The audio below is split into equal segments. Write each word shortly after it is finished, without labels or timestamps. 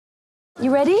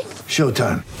You ready?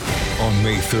 Showtime. On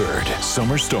May 3rd,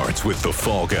 summer starts with The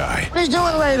Fall Guy. Let's do it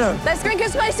later. Let's drink a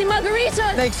spicy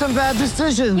margarita. Make some bad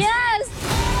decisions. Yes.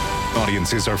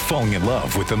 Audiences are falling in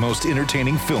love with the most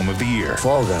entertaining film of the year.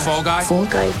 Fall Guy. Fall Guy? Fall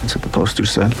Guy. That's what the poster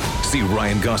said. See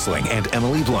Ryan Gosling and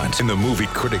Emily Blunt in the movie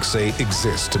critics say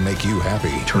exists to make you happy.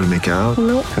 Trying to make it out?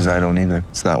 Nope. Because I don't either.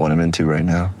 It's not what I'm into right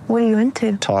now. What are you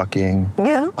into? Talking.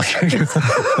 Yeah.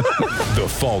 The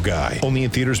Fall Guy. Only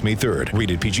in theaters May 3rd.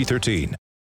 Rated PG-13.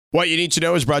 What you need to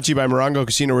know is brought to you by Morongo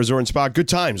Casino Resort and Spa. Good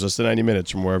times, less than 90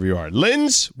 minutes from wherever you are.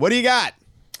 Linz, what do you got?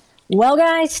 Well,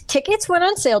 guys, tickets went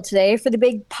on sale today for the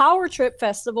big Power Trip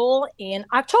Festival in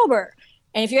October.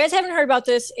 And if you guys haven't heard about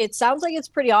this, it sounds like it's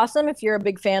pretty awesome if you're a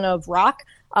big fan of rock.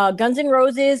 Guns N'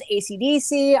 Roses,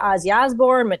 AC/DC, Ozzy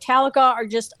Osbourne, Metallica are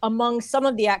just among some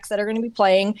of the acts that are going to be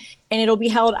playing. And it'll be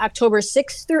held October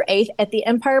 6th through 8th at the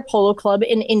Empire Polo Club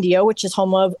in Indio, which is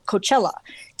home of Coachella.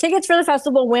 Tickets for the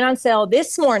festival went on sale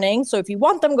this morning. So if you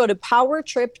want them, go to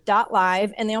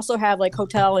powertrip.live. And they also have like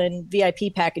hotel and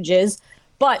VIP packages.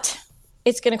 But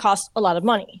it's going to cost a lot of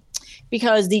money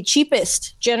because the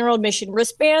cheapest general admission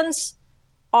wristbands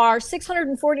are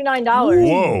 $649.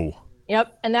 Whoa.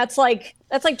 Yep, and that's like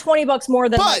 $20 more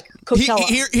than like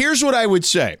Coachella. Here's what I would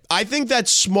say. I think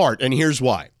that's smart, and here's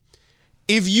why.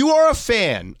 If you are a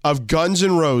fan of Guns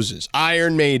N' Roses,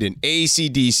 Iron Maiden,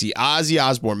 AC/DC, Ozzy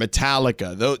Osbourne,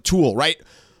 Metallica, Tool, right?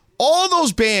 All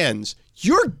those bands,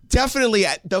 you're definitely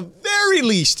at the very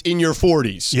least in your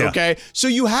 40s, okay? So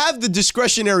you have the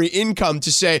discretionary income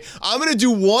to say, I'm going to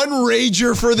do one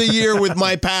rager for the year with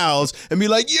my pals and be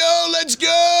like, yo, let's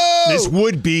go! This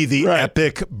would be the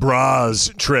epic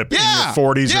bras trip in your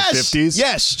 40s or 50s.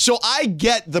 Yes, so I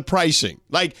get the pricing.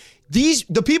 Like,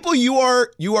 the people you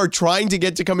are trying to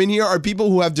get to come in here are people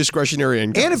who have discretionary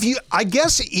income. And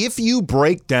if you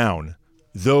break down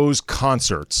those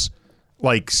concerts,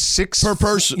 like six per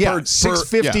person,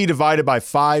 $650 divided by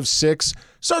 5, 6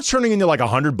 starts turning into like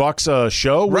 $100 a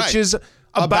show, which is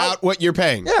about what you're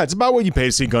paying. Yeah, it's about what you pay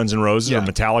to see Guns N' Roses or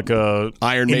Metallica,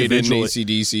 Iron Maiden,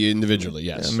 AC/DC individually.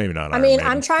 Yes, maybe not. Iron Maiden.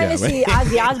 I'm trying to see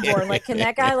Ozzy Osbourne. Like, can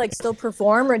that guy like still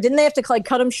perform, or didn't they have to like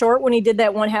cut him short when he did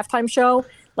that one halftime show,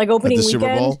 like opening at the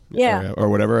weekend? Super Bowl, or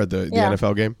whatever at the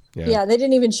NFL game. Yeah, they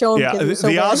didn't even show him. Yeah,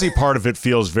 the Ozzy part of it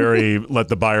feels very let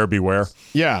the buyer beware.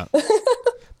 Yeah.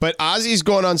 But Ozzy's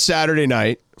going on Saturday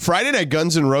night. Friday night,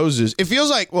 Guns N' Roses. It feels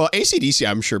like, well, AC/DC,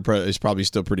 I'm sure, is probably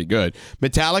still pretty good.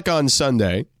 Metallica on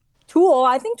Sunday. Tool,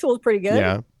 I think Tool's pretty good.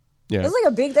 Yeah. That's like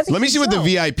a big. That's a Let me huge see what show.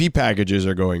 the VIP packages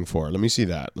are going for. Let me see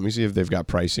that. Let me see if they've got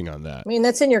pricing on that. I mean,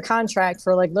 that's in your contract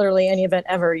for like literally any event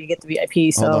ever. You get the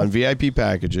VIP. So Hold on, VIP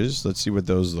packages. Let's see what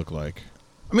those look like.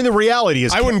 I mean, the reality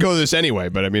is, I wouldn't go this anyway,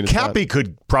 but I mean, Cappy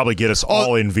could probably get us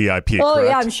all in VIP. Oh correct?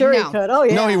 yeah, I'm sure he could. Oh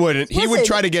yeah. No, he wouldn't. He would Listen,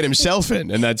 try to get himself in,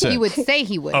 and that's it. He would say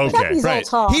he would. Okay, Cappy's all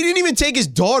tall. He didn't even take his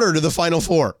daughter to the Final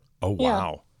Four. Oh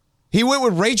wow. He went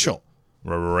with Rachel.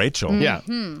 Rachel. Yeah.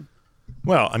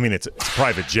 Well, I mean, it's a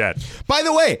private jet. By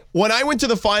the way, when I went to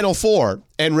the Final Four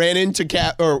and ran into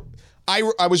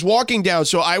I was walking down,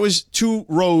 so I was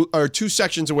two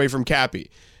sections away from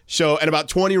Cappy, so and about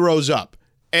 20 rows up,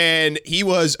 and he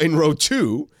was in row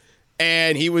 2,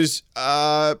 and he was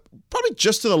probably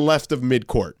just to the left of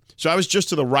midcourt. So I was just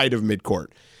to the right of midcourt.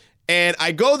 And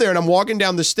I go there and I'm walking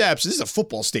down the steps. This is a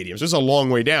football stadium, so it's a long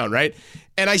way down, right?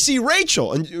 And I see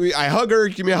Rachel, and I hug her,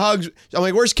 give me a hug. I'm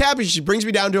like, where's Cappy? She brings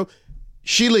me down to.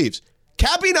 She leaves.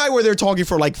 Cappy and I were there talking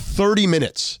for like 30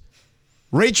 minutes.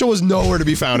 Rachel was nowhere to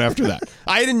be found after that.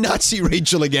 I did not see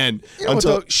Rachel again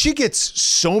until she gets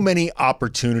so many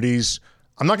opportunities.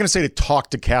 I'm not going to say to talk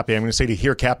to Cappy. I'm going to say to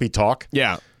hear Cappy talk.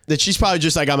 Yeah, that she's probably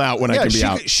just like, I'm out when I can be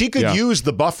out. She could use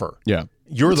the buffer. Yeah.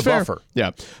 You're That's the fair. buffer.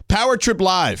 Yeah. Power Trip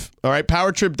Live. All right.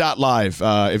 Powertrip.live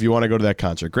if you want to go to that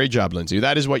concert. Great job, Lindsay.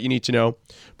 That is what you need to know.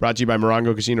 Brought to you by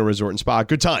Morongo Casino Resort and Spa.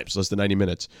 Good times. Less than 90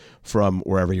 minutes from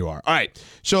wherever you are. All right.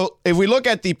 So if we look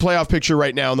at the playoff picture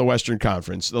right now in the Western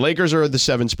Conference, the Lakers are at the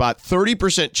 7th spot,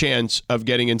 30% chance of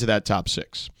getting into that top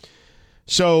 6.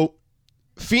 So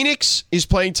Phoenix is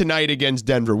playing tonight against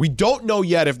Denver. We don't know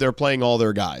yet if they're playing all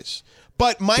their guys.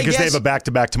 But because they have a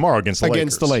back-to-back tomorrow against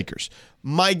the Lakers.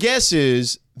 My guess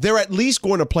is they're at least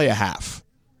going to play a half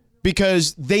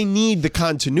because they need the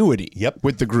continuity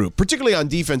with the group, particularly on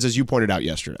defense, as you pointed out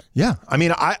yesterday. Yeah. I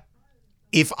mean,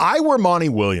 if I were Monty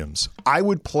Williams, I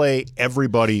would play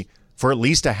everybody for at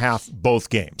least a half both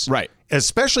games. Right.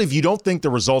 Especially if you don't think the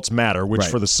results matter, which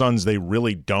for the Suns they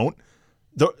really don't.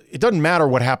 It doesn't matter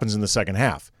what happens in the second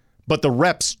half, but the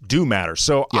reps do matter.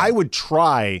 So I would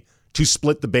try to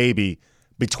split the baby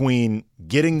between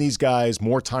getting these guys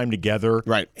more time together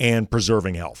and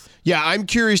preserving health. Yeah, I'm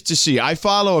curious to see. I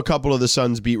follow a couple of the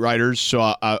Suns beat writers, so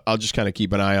I'll just kind of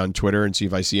keep an eye on Twitter and see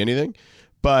if I see anything.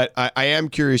 But I am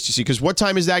curious to see, because what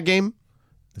time is that game?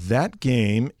 That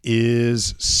game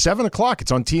is 7 o'clock.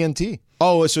 It's on TNT.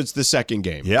 Oh, so it's the second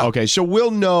game. Yeah. Okay, so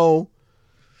we'll know.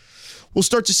 We'll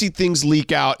start to see things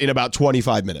leak out in about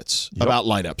 25 minutes about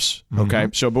lineups. Okay,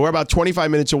 but we're about 25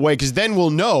 minutes away, because then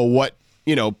we'll know what,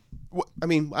 I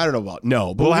mean, I don't know about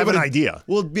but we'll have an idea.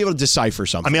 We'll be able to decipher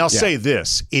something. I mean, I'll say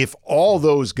this. If all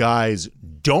those guys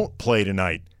don't play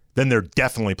tonight, then they're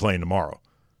definitely playing tomorrow.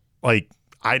 I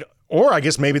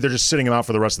guess maybe they're just sitting them out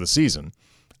for the rest of the season.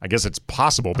 I guess it's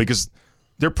possible, because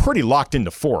they're pretty locked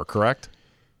into 4, correct?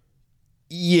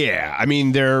 Yeah. I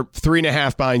mean, they're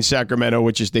 3.5 behind Sacramento,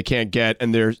 which is they can't get.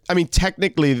 And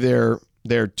technically they're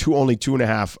only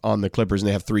 2.5 on the Clippers, and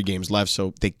they have 3 games left,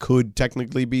 so they could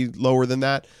technically be lower than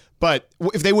that. But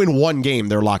if they win 1 game,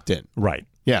 they're locked in. Right.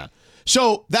 Yeah.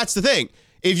 So that's the thing.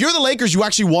 If you're the Lakers, you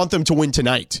actually want them to win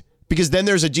tonight, because then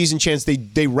there's a decent chance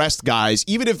they rest guys.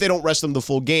 Even if they don't rest them the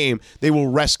full game, they will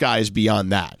rest guys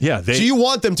beyond that. Yeah. So you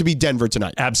want them to be Denver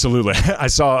tonight. Absolutely. I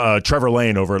saw Trevor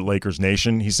Lane over at Lakers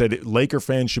Nation. He said Laker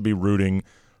fans should be rooting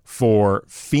for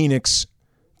Phoenix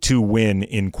to win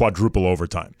in quadruple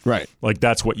overtime. Right.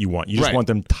 That's what you want. You just want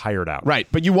them tired out. Right.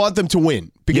 But you want them to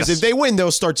win, because if they win,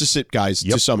 they'll start to sit guys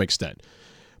to some extent.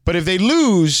 But if they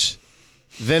lose,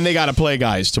 then they got to play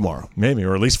guys tomorrow. Maybe,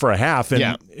 or at least for a half.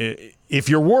 And if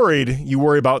you're worried, you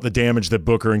worry about the damage that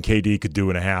Booker and KD could do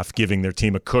in a half, giving their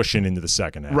team a cushion into the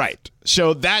second half. Right.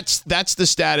 So that's the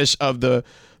status of the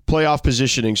playoff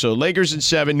positioning. So Lakers in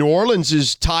 7. New Orleans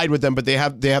is tied with them, but they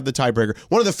have the tiebreaker.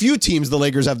 One of the few teams the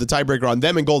Lakers have the tiebreaker on,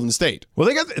 them and Golden State.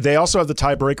 Well, they also have the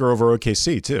tiebreaker over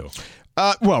OKC too.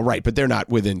 Right, but they're not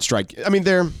within strike. I mean,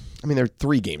 they're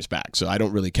 3 games back, so I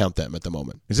don't really count them at the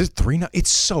moment. Is it 3 now?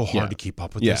 It's so hard to keep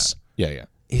up with this. Yeah.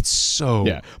 It's so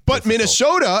But difficult.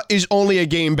 Minnesota is only a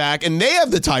game back, and they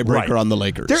have the tiebreaker on the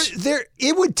Lakers.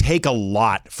 It would take a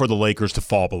lot for the Lakers to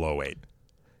fall below 8.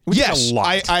 Yes,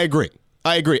 I agree.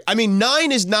 I mean,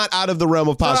 9 is not out of the realm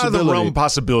of possibility. Not out of the realm of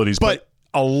possibilities, but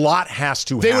a lot has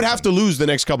to happen. They would have to lose the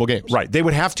next couple games. Right. They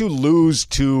would have to lose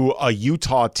to a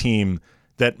Utah team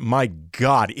that, my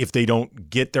God, if they don't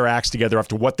get their acts together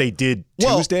after what they did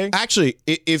Tuesday. Actually,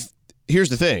 here's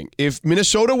the thing. If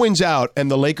Minnesota wins out and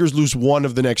the Lakers lose one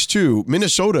of the next 2,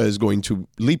 Minnesota is going to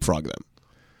leapfrog them,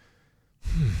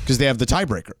 because they have the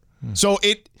tiebreaker. So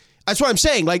that's what I'm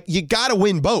saying. You got to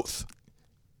win both.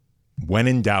 When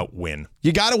in doubt, win.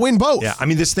 You got to win both. Yeah, I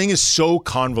mean, this thing is so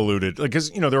convoluted.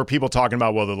 Because, there were people talking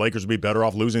about, well, the Lakers would be better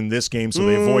off losing this game so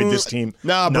they avoid this team.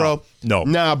 Nah, bro. No.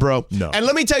 Nah, bro. No. And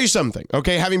let me tell you something,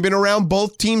 okay? Having been around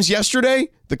both teams yesterday,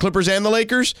 the Clippers and the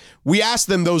Lakers, we asked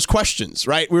them those questions,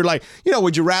 right? We were like,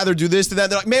 would you rather do this to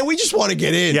that? They're like, man, we just want to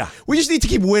get in. Yeah. We just need to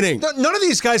keep winning. None of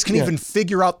these guys can even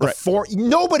figure out the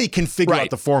Nobody can figure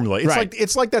out the formula.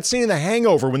 It's like that scene in The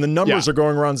Hangover when the numbers are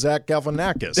going around Zach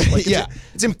Galifianakis.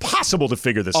 It's impossible to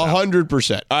figure this out. 100%.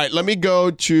 All right, let me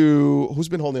go to who's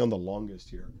been holding on the longest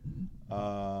here.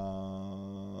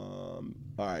 All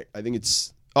right, I think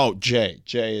it's Jay.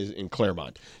 Jay is in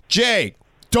Claremont. Jay,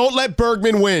 don't let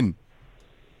Bergman win.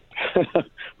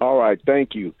 All right,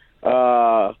 thank you.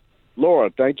 Laura,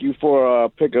 thank you for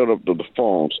picking up the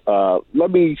phones.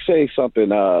 Let me say something.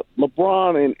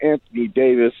 LeBron and Anthony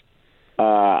Davis,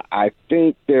 I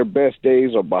think their best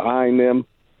days are behind them.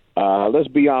 Let's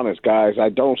be honest, guys. I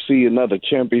don't see another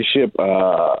championship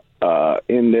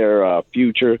in their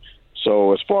future.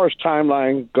 So as far as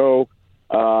timeline go,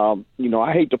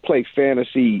 I hate to play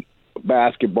fantasy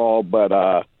basketball,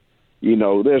 but,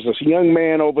 there's this young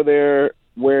man over there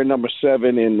wearing number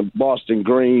 7 in the Boston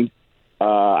Green.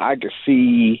 I could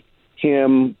see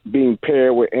him being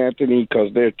paired with Anthony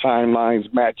because their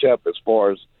timelines match up as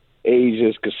far as age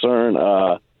is concerned.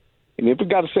 And if we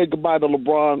got to say goodbye to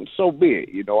LeBron, so be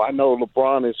it. I know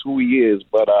LeBron is who he is,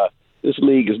 but this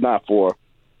league is not for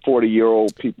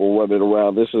 40-year-old people running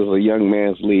around. This is a young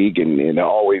man's league, and it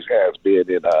always has been.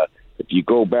 And if you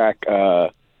go back,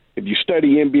 if you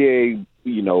study NBA,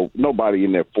 nobody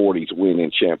in their 40s winning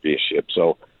championships.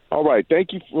 So, all right,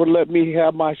 thank you for letting me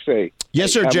have my say.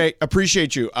 Yes, sir, Jay.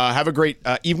 Appreciate you. Have a great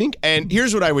evening. And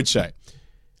here's what I would say.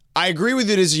 I agree with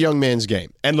it as a young man's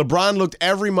game. And LeBron looked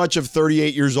every much of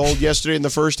 38 years old yesterday in the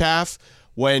first half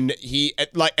when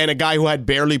and a guy who had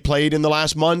barely played in the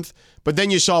last month. But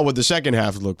then you saw what the second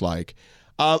half looked like.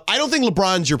 I don't think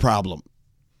LeBron's your problem.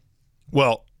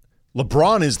 Well,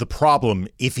 LeBron is the problem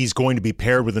if he's going to be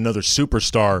paired with another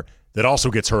superstar that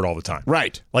also gets hurt all the time.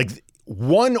 Right.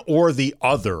 One or the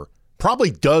other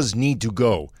probably does need to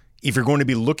go if you're going to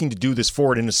be looking to do this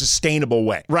forward in a sustainable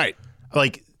way. Right.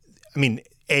 Like, I mean,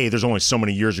 there's only so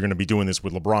many years you're going to be doing this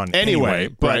with LeBron anyway.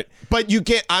 But you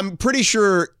can't. I'm pretty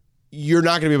sure you're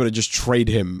not going to be able to just trade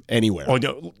him anywhere. Oh,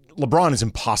 no, LeBron is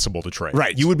impossible to trade.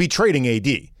 Right. You would be trading AD.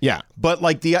 Yeah. But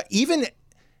like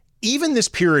even this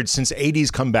period since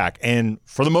AD's come back, and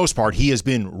for the most part, he has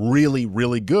been really,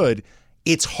 really good.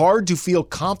 It's hard to feel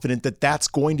confident that that's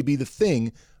going to be the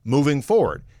thing moving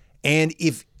forward. And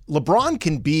if LeBron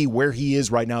can be where he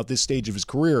is right now at this stage of his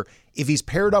career, if he's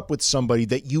paired up with somebody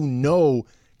that you know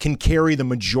can carry the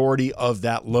majority of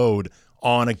that load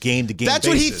on a game-to-game basis. That's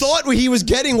what he thought he was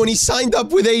getting when he signed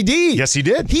up with AD. Yes, he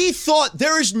did. He thought,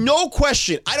 there is no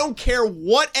question, I don't care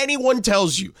what anyone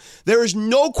tells you, there is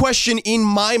no question in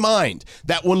my mind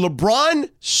that when LeBron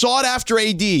sought after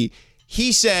AD,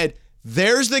 he said,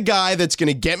 there's the guy that's going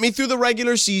to get me through the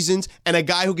regular seasons and a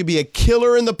guy who could be a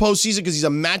killer in the postseason because he's a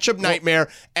matchup nightmare,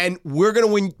 and we're going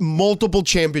to win multiple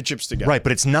championships together. Right,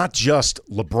 but it's not just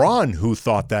LeBron who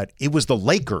thought that. It was the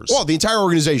Lakers. Well, the entire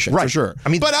organization, right. for sure. I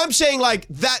mean, but I'm saying like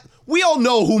that, we all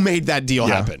know who made that deal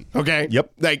happen, okay?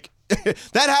 Yep. Like, that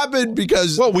happened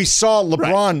because... Well, we saw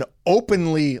LeBron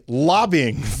openly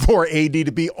lobbying for AD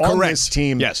to be on this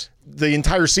team. Yes. The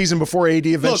entire season before AD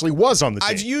eventually was on the team.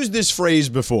 I've used this phrase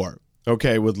before.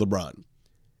 Okay, with LeBron.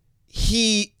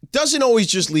 He doesn't always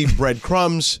just leave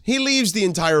breadcrumbs. He leaves the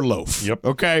entire loaf. Yep.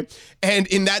 Okay? And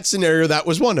in that scenario, that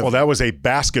was one of them. Well, that was a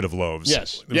basket of loaves.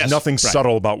 Yes. There was nothing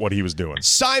subtle about what he was doing.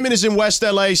 Simon is in West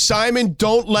LA. Simon,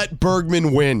 don't let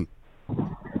Bergman win.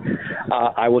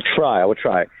 I will try.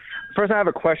 First, I have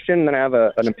a question, then I have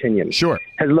an opinion. Sure.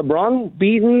 Has LeBron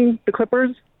beaten the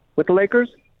Clippers with the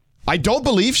Lakers? I don't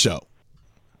believe so.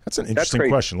 That's an interesting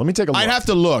question. Let me take a look. I'd have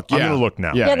to look. Yeah. I'm going to look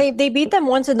now. Yeah, they beat them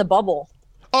once in the bubble.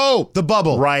 Oh, the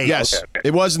bubble. Right. Yes. Okay.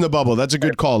 It was in the bubble. That's a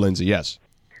good call, Lindsay. Yes.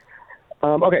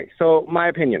 Okay, so my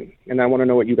opinion, and I want to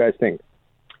know what you guys think.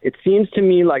 It seems to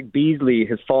me like Beasley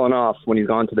has fallen off when he's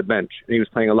gone to the bench, and he was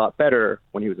playing a lot better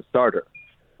when he was a starter,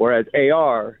 whereas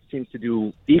AR seems to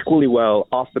do equally well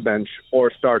off the bench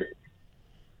or starting.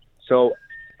 So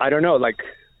I don't know,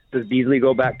 does Beasley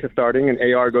go back to starting and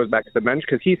AR goes back to the bench?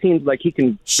 Because he seems like he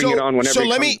can bring it on whenever. So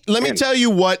let me tell you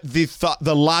what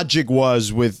the logic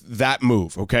was with that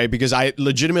move, okay? Because I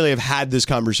legitimately have had this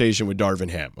conversation with Darvin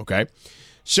Ham, okay?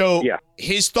 So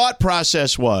his thought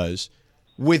process was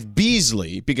with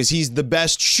Beasley, because he's the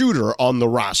best shooter on the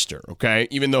roster, okay?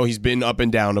 Even though he's been up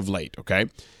and down of late, okay?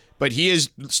 But he is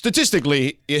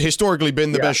historically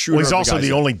been the best shooter. Well, he's also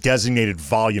the only designated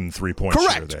volume three-point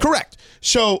shooter there. Correct.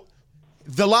 So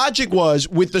the logic was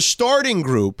with the starting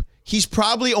group, he's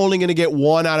probably only going to get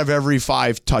one out of every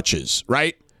 5 touches,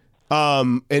 right?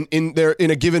 And in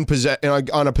a given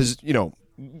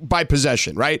by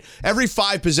possession, right? Every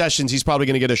 5 possessions, he's probably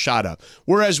going to get a shot up.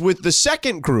 Whereas with the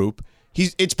second group,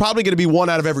 it's probably going to be 1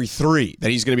 out of every 3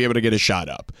 that he's going to be able to get a shot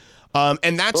up.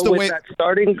 And that's the way. That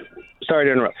starting. Sorry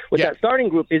to interrupt. With that starting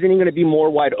group, isn't he going to be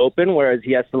more wide open, whereas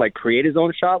he has to create his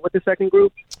own shot with the second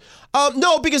group?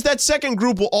 No, because that second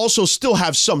group will also still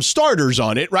have some starters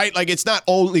on it, right? Like it's not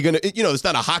only going to, it's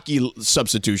not a hockey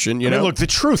substitution. I mean, look, the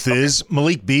truth is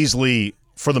Malik Beasley,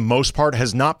 for the most part,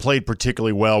 has not played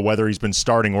particularly well, whether he's been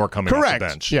starting or coming off the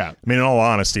bench. Yeah. I mean, in all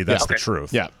honesty, that's the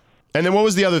truth. Yeah. And then what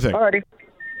was the other thing? Alrighty.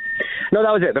 No,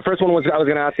 that was it. The first one was I was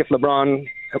going to ask if LeBron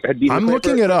had beaten I'm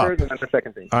looking it up. And that's the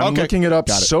second thing. I'm looking it up.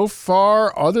 So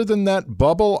far, other than that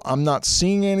bubble, I'm not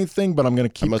seeing anything, but I'm going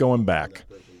to keep going back.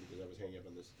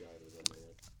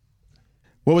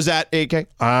 What was that, AK?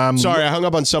 Sorry, I hung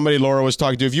up on somebody Laura was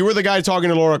talking to. If you were the guy talking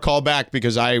to Laura, call back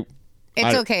because It's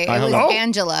okay. It was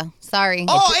Angela. Sorry.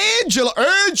 Oh, Angela.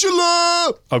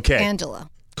 Okay. Angela.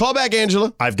 Call back,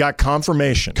 Angela. I've got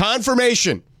confirmation.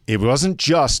 It wasn't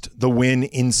just the win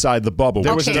inside the bubble.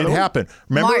 It did happen.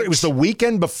 Remember, it was the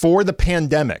weekend before the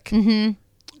pandemic. Mm-hmm.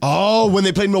 Oh, when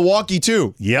they played Milwaukee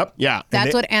too. Yep. Yeah.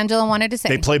 That's what Angela wanted to say.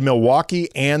 They played Milwaukee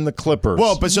and the Clippers.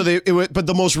 Well, but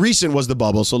the most recent was the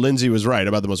bubble. So Lindsay was right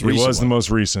about the most recent. It was the most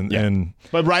recent,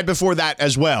 but right before that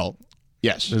as well.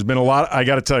 Yes. There's been a lot. I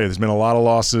got to tell you, there's been a lot of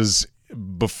losses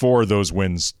before those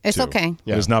wins. It's too. okay.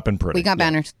 It has not been pretty. We got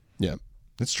banners. Yeah,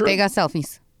 it's true. They got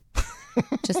selfies.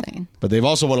 Just saying. But they've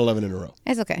also won 11 in a row.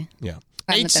 It's okay. Yeah.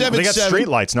 They got street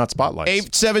lights, not spotlights.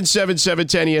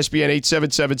 877-710-ESPN,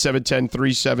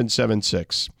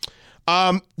 877-710-3776.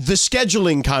 The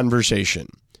scheduling conversation.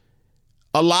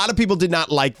 A lot of people did not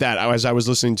like that as I was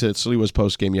listening to Sliwa's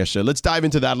postgame yesterday. Let's dive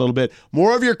into that a little bit.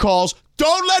 More of your calls.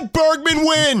 Don't let Bergman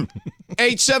win.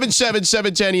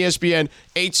 877-710-ESPN,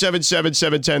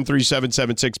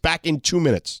 877-710-3776. Back in 2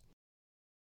 minutes.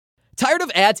 Tired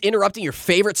of ads interrupting your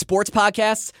favorite sports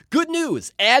podcasts? Good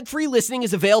news! Ad-free listening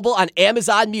is available on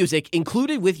Amazon Music,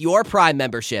 included with your Prime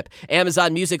membership.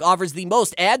 Amazon Music offers the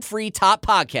most ad-free top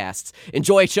podcasts.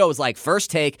 Enjoy shows like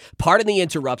First Take, Pardon the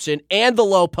Interruption, and The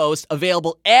Low Post,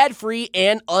 available ad-free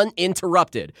and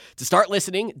uninterrupted. To start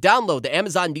listening, download the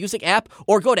Amazon Music app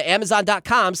or go to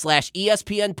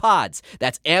amazon.com/ESPN Pods.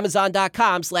 That's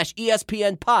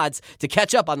amazon.com/ESPN Pods to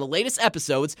catch up on the latest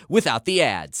episodes without the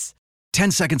ads. 10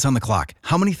 seconds on the clock.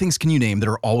 How many things can you name that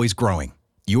are always growing?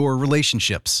 Your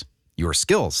relationships, your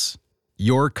skills,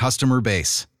 your customer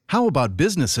base. How about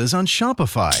businesses on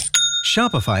Shopify?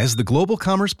 Shopify is the global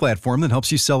commerce platform that helps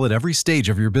you sell at every stage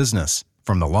of your business.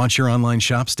 From the launch your online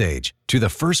shop stage to the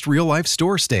first real-life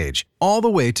store stage, all the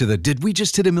way to the did we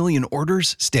just hit a million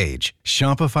orders stage.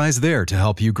 Shopify's there to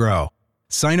help you grow.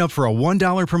 Sign up for a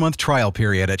 $1 per month trial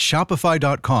period at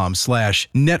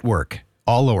shopify.com/network,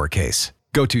 all lowercase.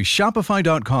 Go to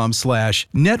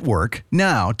shopify.com/network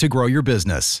now to grow your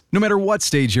business, no matter what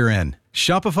stage you're in.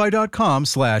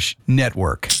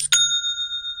 Shopify.com/network.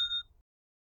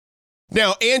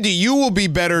 Now, Andy, you will be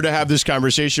better to have this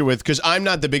conversation with because I'm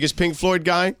not the biggest Pink Floyd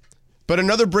guy. But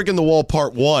Another Brick in the Wall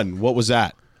Part 1, what was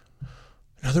that?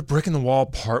 Another Brick in the Wall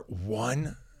Part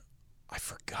 1? I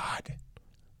forgot.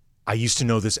 I used to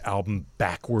know this album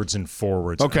backwards and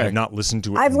forwards. Okay. I have not listened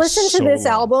to it. I've listened to so this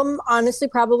long. album, honestly,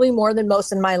 probably more than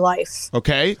most in my life.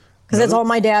 Okay. Because that's all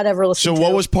my dad ever listened to. So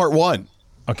what was Part 1?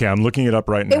 Okay, I'm looking it up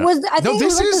right now. It was, I think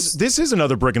this is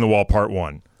Another Brick in the Wall Part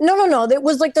 1. No. It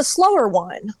was like the slower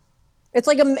one. It's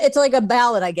like a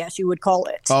ballad, I guess you would call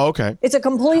it. Oh, okay. It's a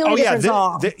completely different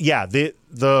song.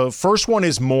 The first one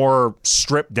is more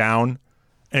stripped down,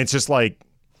 and it's just like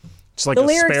the a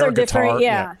lyrics spare are different.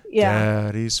 guitar. Yeah.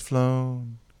 Daddy's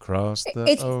flown across the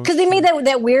It's ocean. because they made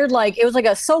that weird, like, it was like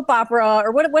a soap opera,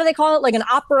 or what do they call it? Like an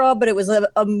opera, but it was a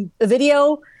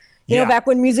video. You know, back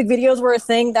when music videos were a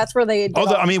thing, that's where they did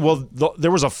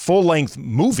there was a full-length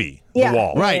movie, Yeah. The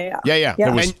Wall. Right. Yeah.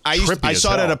 It was And I trippy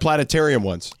saw as it at hell. a planetarium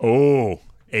once. Oh,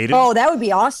 aided? Oh, that would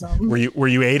be awesome. Were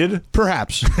you aided?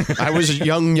 Perhaps. I was a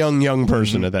young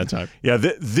person at that time. Yeah,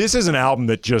 this is an album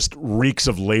that just reeks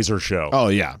of laser show. Oh,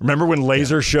 yeah. Remember when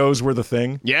laser shows were the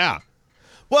thing? Yeah.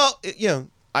 Well,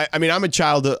 I mean, I'm a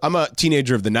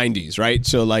teenager of the 90s, right?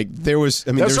 So, like, that was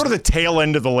sort of the tail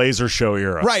end of the laser show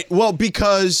era. Right. Well,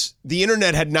 because the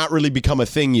internet had not really become a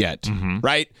thing yet,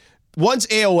 right? Once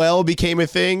AOL became a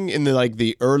thing in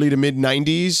the early to mid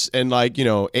 90s, and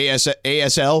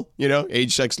ASL,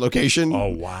 age, sex, location,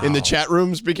 in the chat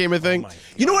rooms became a thing.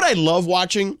 You know what I love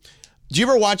watching? Do you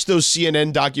ever watch those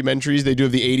CNN documentaries they do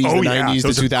of the 80s, the 90s,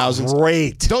 those the 2000s? Are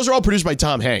great. Those are all produced by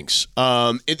Tom Hanks.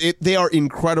 They are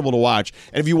incredible to watch.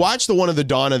 And if you watch the one of the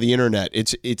dawn of the internet,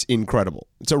 it's incredible.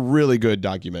 It's a really good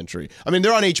documentary. I mean,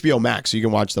 they're on HBO Max, so you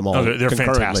can watch them all. Oh, they're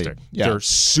concurrently. fantastic. Yeah. They're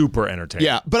super entertaining.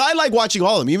 Yeah, but I like watching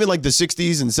all of them, even like the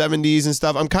 60s and 70s and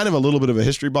stuff. I'm kind of a little bit of a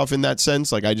history buff in that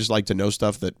sense. Like, I just like to know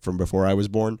stuff that from before I was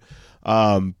born.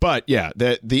 But yeah,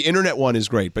 the internet one is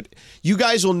great. But you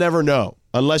guys will never know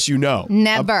unless you know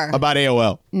Never. about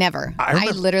AOL. Never.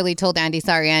 I literally told Andy,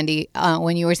 sorry, Andy,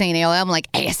 when you were saying AOL, I'm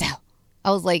like, ASL. I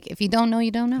was like, if you don't know,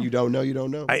 you don't know. You don't know, you don't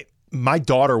know. My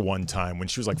daughter one time when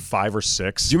she was like 5 or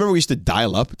 6. Do you remember we used to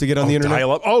dial up to get on the internet?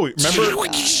 Dial up. Oh, remember?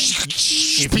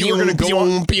 If you were going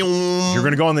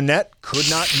to go on the net, could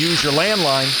not use your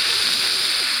landline.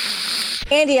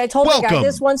 Andy, I told the guy Welcome.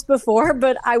 this once before,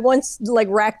 but I once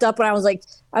racked up when I was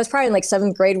probably in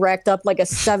 7th grade, racked up like a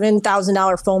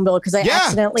 $7,000 phone bill because I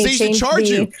accidentally they used to changed charge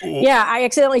the. you. Yeah, I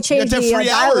accidentally changed the free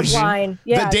dial-up hours. line.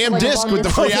 Yeah, the damn disc with the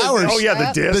free hours. Oh yeah,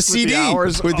 the disc the CD with the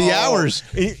hours. with the hours.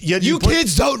 You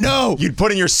kids don't know. You'd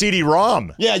put in your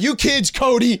CD-ROM. Yeah, you kids,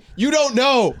 Cody, you don't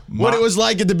know what it was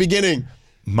like at the beginning.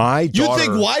 My daughter. You think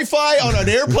Wi-Fi on an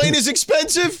airplane is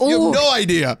expensive? You have no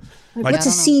idea. What's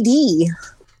a CD?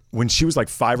 When she was like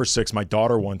 5 or 6, my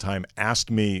daughter one time asked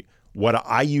me what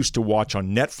I used to watch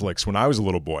on Netflix when I was a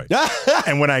little boy.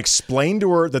 And when I explained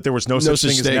to her that there was no such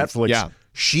thing as Netflix,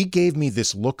 she gave me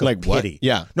this look of pity. What?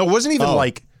 Yeah. No, it wasn't even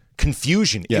like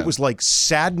confusion. Yeah. It was like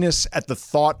sadness at the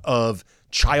thought of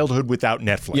childhood without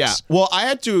Netflix. Yeah. Well, I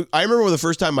remember the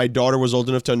first time my daughter was old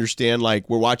enough to understand, like,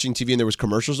 we're watching TV and there was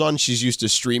commercials on. She's used to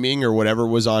streaming or whatever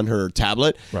was on her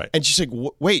tablet. Right. And she's like,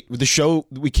 wait, the show,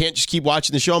 we can't just keep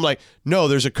watching the show. I'm like, no,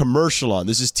 there's a commercial on.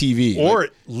 This is TV. Or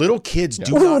little kids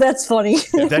do Ooh, not. that's funny.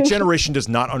 That generation does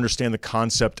not understand the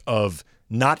concept of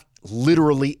not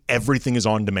literally everything is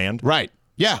on demand. Right.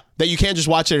 Yeah, that you can't just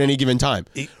watch it at any given time.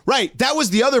 Right. That was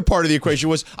the other part of the equation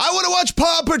was, I want to watch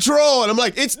Paw Patrol. And I'm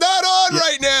like, it's not on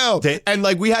right now. And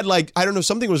like we had like, I don't know,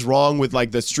 something was wrong with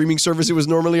like the streaming service it was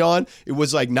normally on. It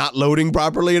was like not loading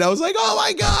properly. And I was like, oh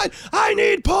my God, I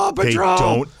need Paw Patrol. They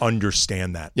don't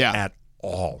understand that at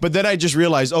all. But then I just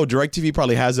realized, DirecTV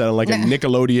probably has that on like a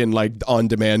Nickelodeon like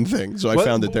on-demand thing. So I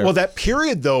found it there. Well, that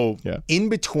period though, in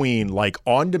between like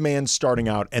on-demand starting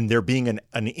out and there being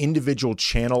an individual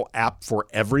channel app for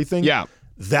everything,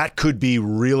 that could be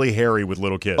really hairy with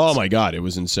little kids. Oh my God, it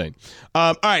was insane.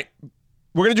 All right.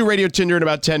 We're going to do Radio Tinder in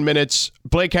about 10 minutes.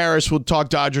 Blake Harris will talk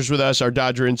Dodgers with us, our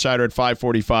Dodger Insider at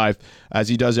 5:45, as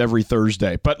he does every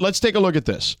Thursday. But let's take a look at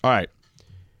this. All right.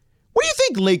 What do you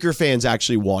think Laker fans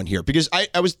actually want here? Because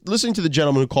I was listening to the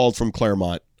gentleman who called from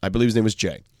Claremont. I believe his name was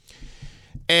Jay.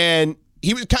 And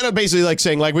he was kind of basically like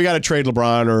saying, like, we got to trade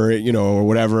LeBron or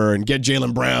whatever and get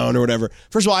Jaylen Brown or whatever.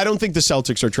 First of all, I don't think the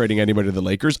Celtics are trading anybody to the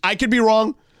Lakers. I could be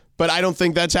wrong, but I don't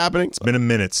think that's happening. It's been a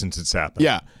minute since it's happened.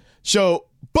 Yeah. So,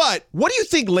 but what do you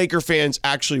think Laker fans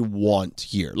actually want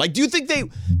here? Like, do you think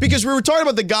because we were talking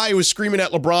about the guy who was screaming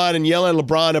at LeBron and yelling at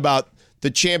LeBron about the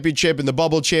championship and the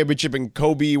bubble championship and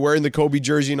Kobe wearing the Kobe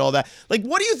jersey and all that. Like,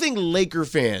 what do you think Laker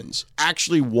fans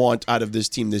actually want out of this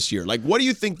team this year? Like, what do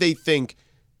you think they think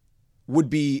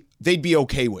they'd be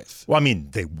okay with? Well, I mean,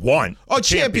 they want a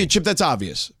championship. That's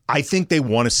obvious. I think they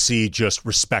want to see just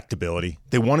respectability.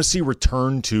 They want to see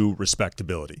return to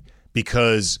respectability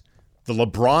because the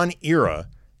LeBron era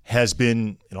has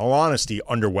been, in all honesty,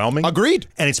 underwhelming. Agreed.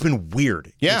 And it's been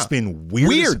weird. Yeah. It's been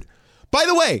weird. By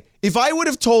the way, if I would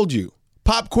have told you,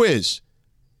 pop quiz,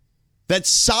 that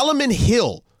Solomon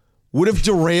Hill would have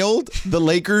derailed the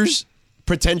Lakers'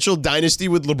 potential dynasty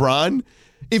with LeBron,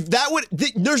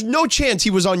 there's no chance he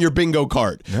was on your bingo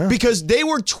card because they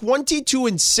were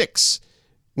 22-6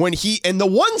 when the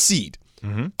 1 seed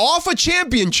off a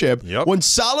championship when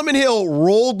Solomon Hill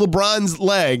rolled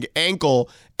LeBron's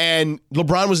ankle, and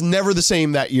LeBron was never the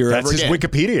same that year. That's his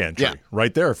Wikipedia entry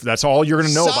right there. That's all you're going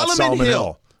to know about Solomon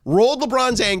Hill. Rolled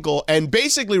LeBron's ankle and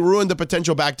basically ruined the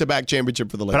potential back-to-back championship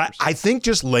for the Lakers. But I think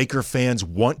just Laker fans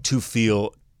want to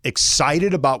feel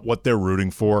excited about what they're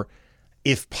rooting for,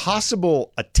 if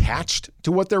possible, attached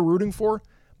to what they're rooting for.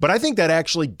 But I think that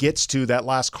actually gets to that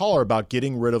last caller about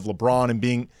getting rid of LeBron and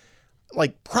being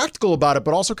like practical about it,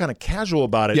 but also kind of casual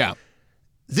about it. Yeah.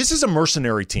 This is a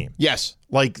mercenary team. Yes.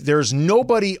 Like there's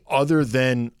nobody other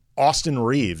than Austin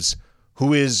Reeves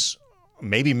who is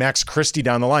maybe Max Christie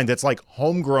down the line that's like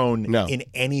homegrown in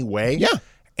any way. Yeah.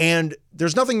 And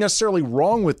there's nothing necessarily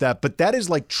wrong with that, but that is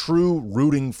like true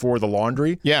rooting for the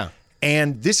laundry. Yeah.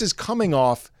 And this is coming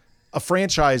off a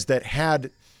franchise that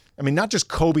had, I mean, not just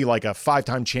Kobe, like a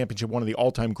 5-time championship, one of the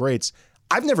all-time greats.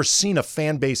 I've never seen a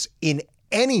fan base in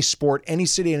any sport, any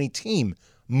city, any team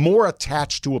more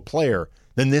attached to a player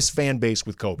than this fan base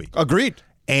with Kobe. Agreed.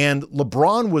 And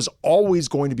LeBron was always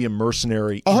going to be a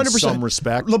mercenary 100%. In some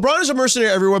respect. LeBron is a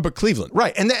mercenary everywhere but Cleveland.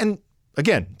 Right. And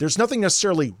again, there's nothing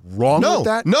necessarily wrong with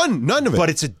that. None of it. But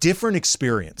it's a different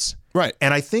experience. Right.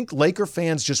 And I think Laker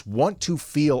fans just want to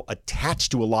feel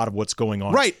attached to a lot of what's going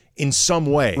on. Right. In some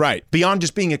way. Right. Beyond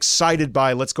just being excited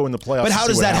by let's go in the playoffs. But how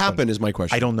does that happen is my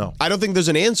question. I don't know. I don't think there's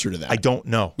an answer to that. I don't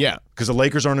know. Yeah. Because the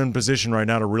Lakers aren't in a position right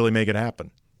now to really make it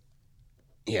happen.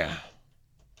 Yeah.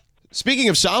 Speaking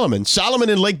of Solomon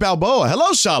in Lake Balboa.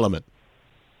 Hello, Solomon.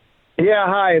 Yeah,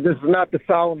 hi. This is not the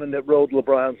Solomon that rolled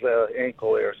LeBron's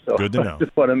ankle there. So good to know. I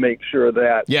just want to make sure of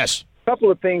that. Yes. A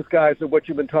couple of things, guys, of what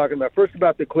you've been talking about. First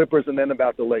about the Clippers and then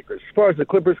about the Lakers. As far as the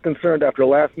Clippers concerned, after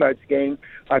last night's game,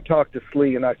 I talked to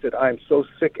Slee and I said, I am so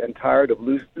sick and tired of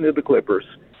losing to the Clippers.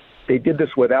 They did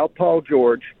this without Paul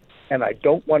George, and I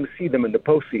don't want to see them in the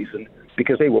postseason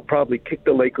because they will probably kick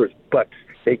the Lakers' butts.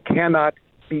 They cannot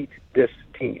beat this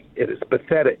team. It is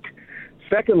pathetic.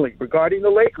 Secondly, regarding the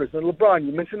Lakers and LeBron,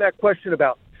 you mentioned that question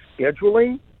about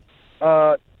scheduling.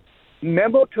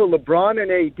 Memo to LeBron and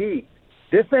AD,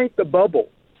 this ain't the bubble.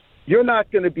 You're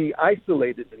not going to be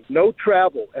isolated and no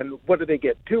travel. And what do they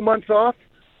get, 2 months off?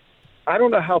 I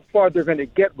don't know how far they're going to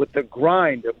get with the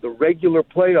grind of the regular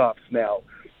playoffs now.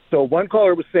 So one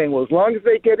caller was saying, well, as long as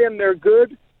they get in, they're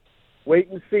good. Wait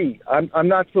and see. I'm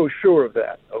not so sure of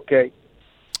that, okay?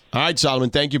 All right,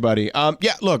 Solomon. Thank you, buddy.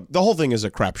 Yeah, look, the whole thing is a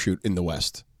crapshoot in the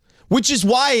West, which is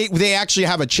why they actually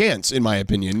have a chance, in my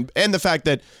opinion, and the fact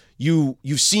that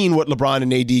you've seen what LeBron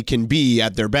and AD can be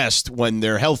at their best when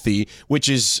they're healthy, which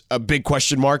is a big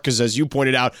question mark because, as you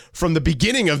pointed out from the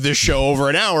beginning of this show over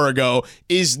an hour ago,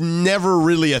 is never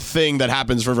really a thing that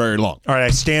happens for very long. All right, I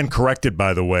stand corrected,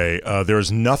 by the way.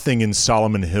 There's nothing in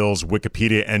Solomon Hill's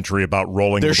Wikipedia entry about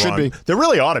rolling There LeBron. should be. There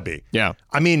really ought to be. Yeah.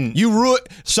 I mean, you ruined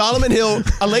Solomon Hill.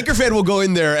 A Laker fan will go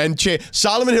in there and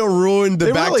Solomon Hill ruined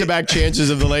the back-to-back chances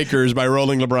of the Lakers by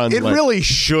rolling LeBron's it leg. really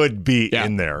should be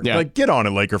in there. Yeah. Like, get on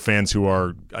it, Laker fans who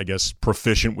are, I guess,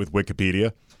 proficient with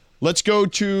Wikipedia. Let's go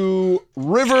to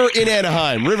River in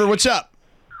Anaheim. River, what's up?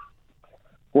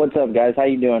 What's up, guys? How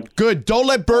you doing? Good. Don't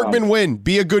let Bergman win.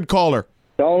 Be a good caller.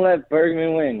 Don't let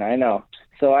Bergman win. I know.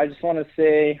 So I just want to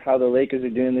say how the Lakers are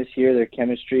doing this year. Their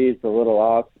chemistry is a little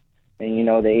off. And, you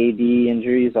know, the AD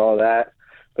injuries, all that.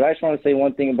 But I just want to say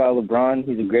one thing about LeBron.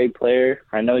 He's a great player.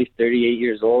 I know he's 38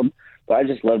 years old. But I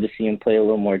just love to see him play a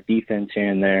little more defense here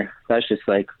and there. That's just,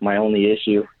 like, my only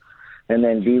issue. And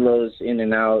then D'Lo's in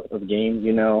and out of games,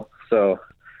 you know. So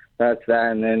that's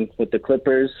that. And then with the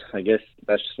Clippers, I guess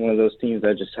that's just one of those teams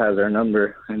that just has our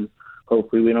number. And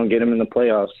hopefully we don't get them in the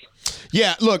playoffs.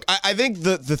 Yeah, look, I think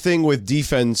the thing with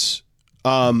defense,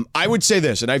 I would say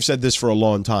this, and I've said this for a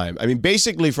long time. I mean,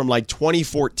 basically from like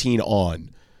 2014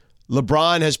 on,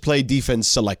 LeBron has played defense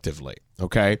selectively,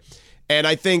 okay? And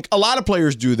I think a lot of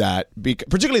players do that,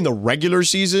 particularly in the regular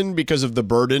season because of the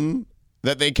burden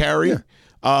that they carry.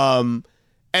 Yeah.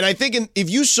 And I think if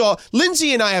you saw,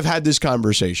 Lindsay and I have had this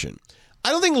conversation.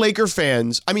 I don't think Laker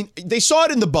fans, I mean, they saw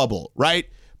it in the bubble, right?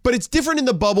 But it's different in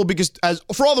the bubble because,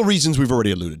 for all the reasons we've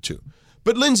already alluded to.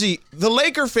 But Lindsay, the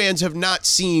Laker fans have not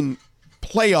seen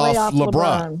playoff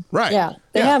LeBron. Right. Yeah,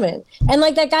 they haven't. And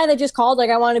like that guy that just called, like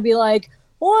I want to be like,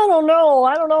 well, I don't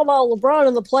know about LeBron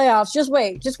in the playoffs. Just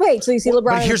wait till you see LeBron.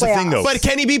 But here's in the playoffs. the thing, though. But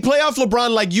can he be playoff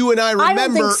LeBron like you and I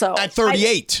remember don't think so. at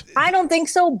 38? I don't think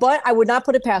so, but I would not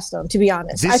put it past him, to be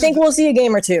honest. I think we'll see a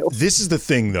game or two. This is the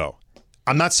thing, though.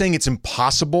 I'm not saying it's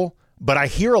impossible, but I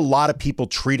hear a lot of people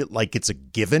treat it like it's a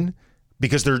given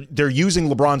because they're using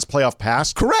LeBron's playoff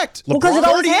pass. Correct. Well, 'cause it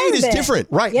always 38 has is been. different.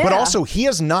 Right. Yeah. But also, he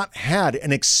has not had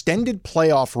an extended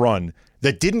playoff run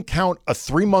that didn't count a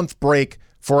 3-month break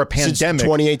for a pandemic. Since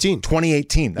 2018.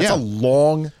 2018. That's a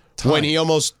long time. When he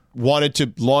almost wanted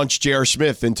to launch J.R.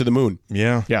 Smith into the moon.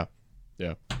 Yeah. Yeah.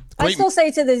 I still say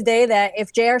to this day that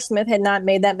if J.R. Smith had not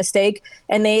made that mistake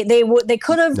and they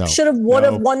could have, should have, would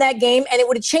have won that game and it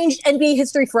would have changed NBA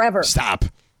history forever. Stop.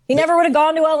 He never would have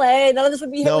gone to LA. None of this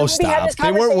would be. No, we wouldn't be having stop. this They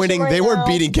weren't conversation winning. right They weren't now.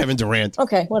 beating Kevin Durant.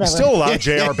 Okay, whatever. Still allowed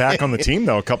JR back on the team,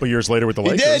 though, a couple years later with the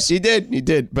Lakers. He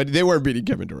did. But they weren't beating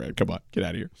Kevin Durant. Come on, get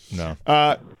out of here.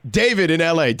 No. David in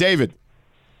LA. David.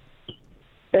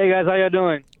 Hey, guys. How y'all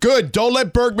doing? Good. Don't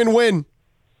let Bergman win.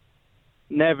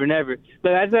 Never.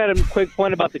 But I just had a quick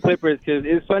point about the Clippers because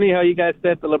it's funny how you guys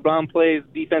said that LeBron plays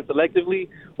defense selectively.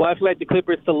 Well, I feel like the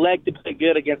Clippers select to play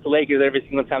good against the Lakers every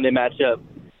single time they match up.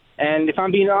 And if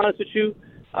I'm being honest with you,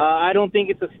 I don't think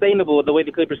it's sustainable the way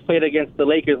the Clippers played against the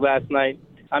Lakers last night.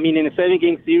 I mean, in a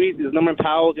 7-game series, is Norman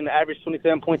Powell going to average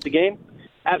 27 points a game?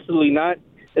 Absolutely not.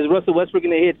 Is Russell Westbrook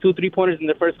going to hit 2 3-pointers in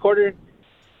the first quarter?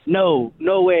 No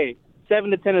way.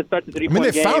 7 to 10 to start the 3-point game. I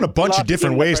mean, they found a bunch of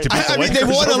different ways to beat the Lakers. They've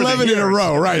won over 11 the in a years.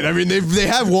 row, right? I mean, they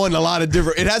have won a lot of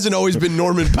different. It hasn't always been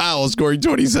Norman Powell scoring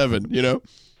 27. You know.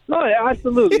 No,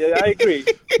 absolutely. I agree.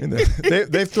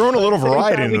 They've thrown a little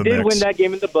variety into the We did mix. win that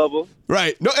game in the bubble.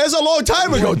 Right. No, that's a long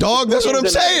time ago, dog. That's what I'm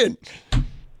saying.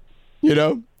 You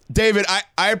know, David,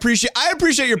 I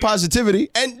appreciate your positivity.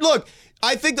 And look,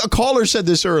 I think a caller said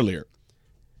this earlier.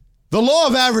 The law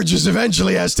of averages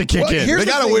eventually has to kick in. They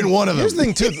got to win one of them. Here's the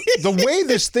thing, too. The way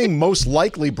this thing most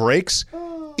likely breaks,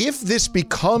 if this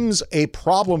becomes a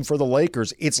problem for the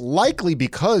Lakers, it's likely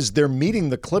because they're meeting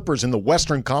the Clippers in the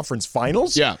Western Conference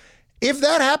Finals. Yeah. If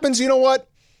that happens, you know what?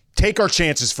 Take our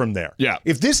chances from there. Yeah.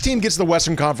 If this team gets the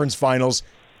Western Conference Finals,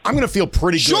 I'm going to feel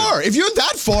pretty good. Sure. If you're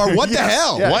that far, what the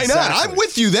hell? Yeah, Why exactly. not? I'm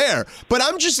with you there. But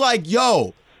I'm just like,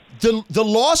 yo, the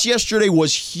loss yesterday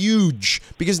was huge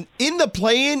because in the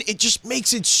play-in, it just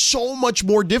makes it so much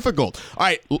more difficult. All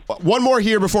right, one more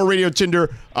here before Radio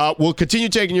Tinder. We'll continue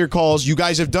taking your calls. You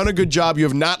guys have done a good job. You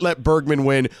have not let Bergman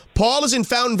win. Paul is in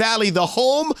Fountain Valley, the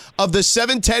home of the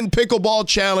 710 Pickleball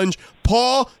Challenge.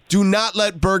 Paul, do not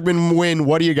let Bergman win.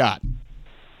 What do you got?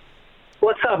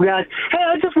 What's up, guys?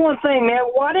 Hey, just one thing, man.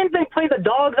 Why didn't they play the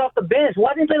dogs off the bench?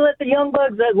 Why didn't they let the young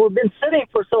bucks that have been sitting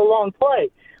for so long play?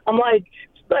 I'm like,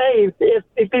 hey, if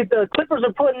the Clippers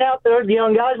are putting out their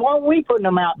young guys, why aren't we putting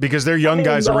them out? Because their young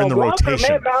guys are in the Walker,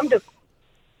 rotation. Man, I'm just,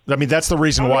 I mean, that's the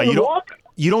reason why you don't.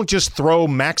 You don't just throw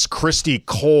Max Christie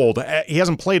cold. He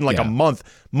hasn't played in like a month.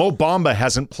 Mo Bamba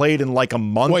hasn't played in like a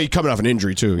month. Well, he's coming off an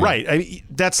injury too. Yeah. Right.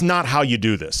 That's not how you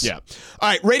do this. Yeah. All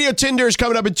right, Radio Tinder is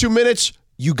coming up in 2 minutes.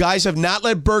 You guys have not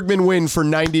let Bergman win for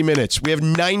 90 minutes. We have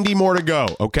 90 more to go,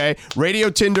 okay? Radio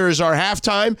Tinder is our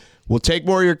halftime. We'll take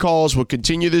more of your calls. We'll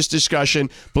continue this discussion.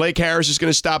 Blake Harris is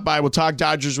going to stop by. We'll talk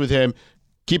Dodgers with him.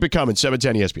 Keep it coming,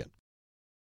 710 ESPN.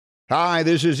 Hi,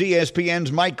 this is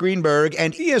ESPN's Mike Greenberg,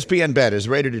 and ESPN Bet is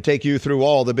ready to take you through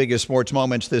all the biggest sports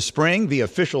moments this spring. The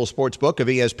official sports book of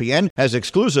ESPN has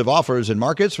exclusive offers and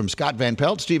markets from Scott Van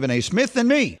Pelt, Stephen A. Smith, and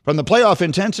me. From the playoff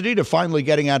intensity to finally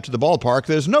getting out to the ballpark,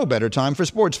 there's no better time for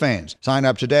sports fans. Sign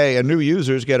up today, and new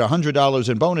users get $100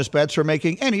 in bonus bets for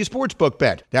making any sportsbook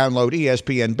bet. Download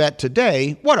ESPN Bet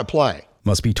today. What a play.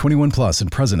 Must be 21 plus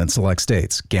and present in select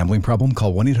states. Gambling problem?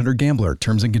 Call 1-800-GAMBLER.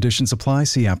 Terms and conditions apply.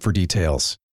 See app for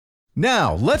details.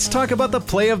 Now, let's talk about the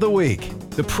play of the week.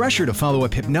 The pressure to follow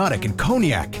up Hypnotic and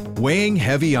Cognac, weighing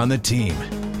heavy on the team.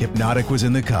 Hypnotic was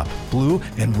in the cup, blue,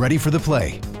 and ready for the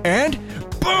play. And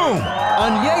boom!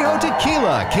 Añejo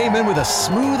Tequila came in with a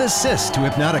smooth assist to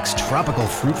Hypnotic's tropical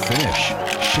fruit finish.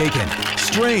 Shaken,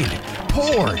 strained,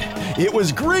 poured. It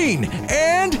was green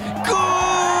and good!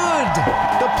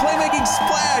 The playmaking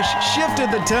splash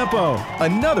shifted the tempo.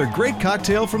 Another great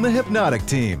cocktail from the Hypnotic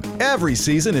team. Every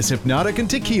season is Hypnotic and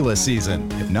Tequila season.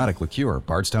 Hypnotic Liqueur,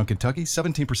 Bardstown, Kentucky,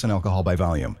 17% alcohol by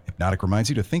volume. Hypnotic reminds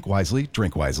you to think wisely,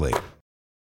 drink wisely.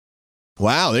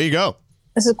 Wow, there you go.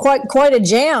 This is quite a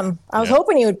jam. I was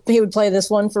hoping he would play this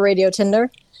one for Radio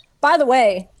Tinder. By the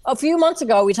way, a few months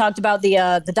ago, we talked about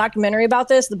the documentary about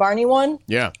this, the Barney one.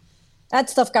 Yeah. That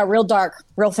stuff got real dark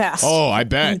real fast. Oh, I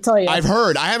bet. Let me tell you. I've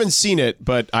heard. I haven't seen it,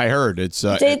 but I heard it's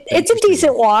a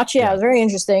decent watch. Yeah, it was very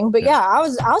interesting. But I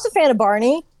was a fan of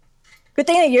Barney. Good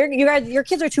thing that your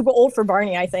kids are too old for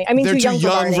Barney. I think. I mean, they're too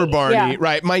young for Barney. Yeah.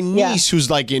 Right. My niece, who's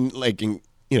like in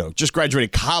just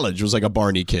graduated college, was like a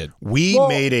Barney kid. We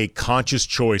made a conscious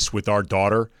choice with our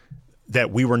daughter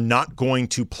that we were not going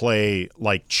to play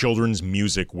like children's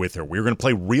music with her. We were going to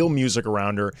play real music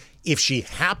around her. If she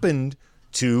happened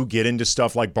to get into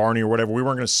stuff like Barney or whatever, we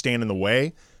weren't going to stand in the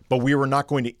way, but we were not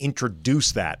going to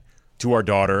introduce that to our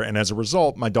daughter. And as a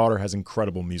result, my daughter has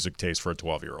incredible music taste for a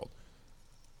 12-year-old.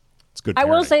 It's good parenting. I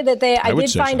will say that I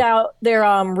did find out they're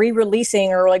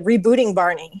re-releasing or like rebooting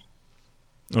Barney.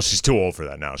 Well, she's too old for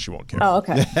that now. She won't care. Oh,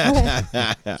 okay.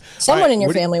 Someone in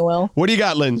your family will. What do you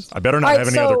got, Linz? I better not have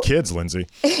any other kids, Lindsay.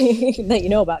 That you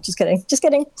know about. Just kidding.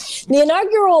 The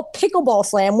inaugural Pickleball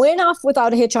Slam went off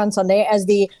without a hitch on Sunday as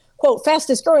the quote,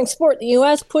 fastest growing sport in the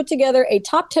U.S. put together a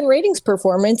top 10 ratings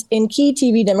performance in key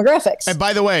TV demographics. And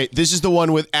by the way, this is the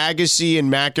one with Agassi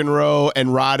and McEnroe and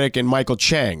Roddick and Michael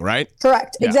Chang, right?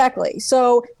 Correct. Yeah. Exactly.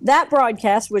 So that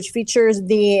broadcast, which features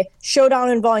the showdown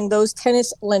involving those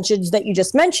tennis lynchings that you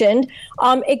just mentioned,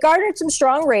 it garnered some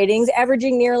strong ratings,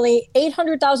 averaging nearly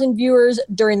 800,000 viewers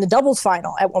during the doubles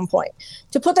final at one point.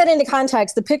 To put that into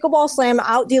context, the Pickleball Slam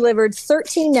out-delivered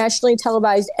 13 nationally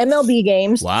televised MLB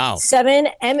games, 7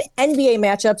 NBA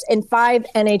matchups, and 5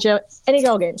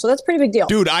 NHL games. So that's a pretty big deal.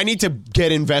 Dude, I need to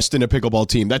get invested in a pickleball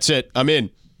team. That's it. I'm in.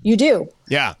 You do?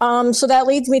 Yeah. So that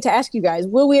leads me to ask you guys,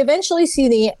 will we eventually see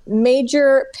the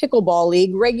Major Pickleball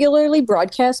League regularly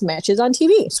broadcast matches on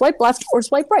TV? Swipe left or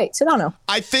swipe right? Sedano.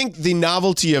 I think the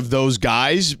novelty of those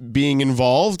guys being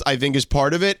involved, I think, is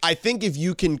part of it. I think if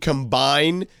you can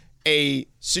combine a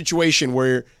situation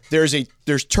where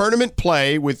there's tournament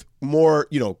play with more,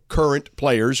 current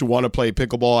players who want to play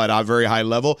pickleball at a very high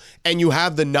level, and you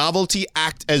have the novelty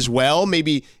act as well,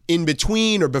 maybe in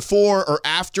between or before or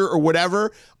after or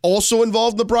whatever, also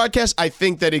involved in the broadcast, I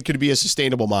think that it could be a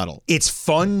sustainable model. It's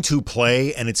fun to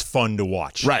play and it's fun to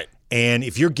watch. Right. And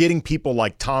if you're getting people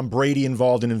like Tom Brady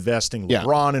involved in investing,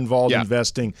 LeBron involved in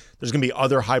investing, there's going to be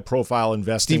other high-profile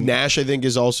investing. Steve Nash, I think,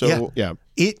 is also,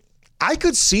 I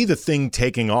could see the thing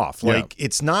taking off. Like,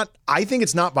 it's not, I think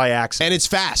it's not by accident. And it's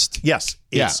fast. Yes.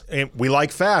 And we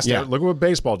like fast. Yeah. Look at what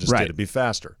baseball just did. It'd be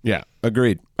faster. Yeah,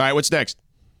 agreed. All right, what's next?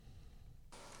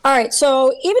 All right,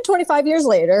 so even 25 years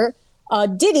later,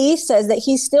 Diddy says that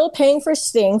he's still paying for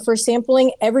Sting for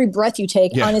sampling Every Breath You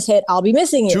Take on his hit, I'll Be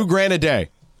Missing You. $2,000 a day.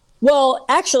 Well,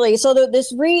 actually, so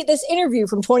this interview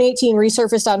from 2018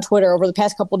 resurfaced on Twitter over the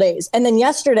past couple days. And then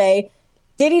yesterday,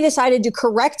 Diddy decided to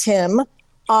correct him.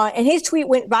 And his tweet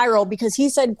went viral because he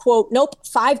said, quote, nope,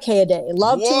 $5,000 a day.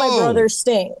 Love to my brother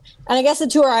Sting. And I guess the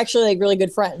two are actually like really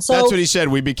good friends. So that's what he said.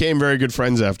 We became very good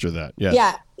friends after that. Yeah.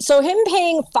 Yeah. So him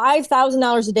paying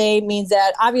 $5,000 a day means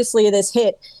that obviously this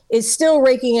hit is still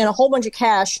raking in a whole bunch of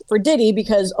cash for Diddy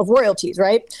because of royalties,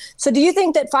 right? So do you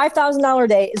think that $5,000 a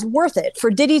day is worth it for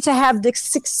Diddy to have the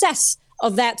success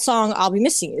of that song, I'll Be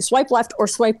Missing You? Swipe left or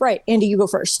swipe right? Andy, you go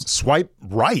first. Swipe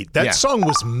right. That song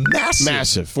was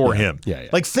massive for him. Yeah.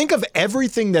 Like, think of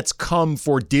everything that's come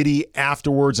for Diddy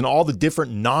afterwards and all the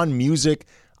different non-music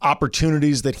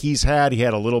opportunities that he's had. He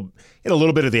had a little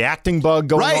bit of the acting bug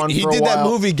going on He for a did while. that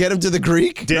movie, Get Him to the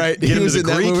Greek. Get Him to the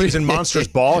Greek. He was in Monsters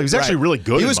Ball. He was actually really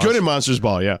good. He was good in Monsters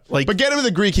Ball, yeah. But Get Him to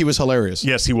the Greek, he was hilarious.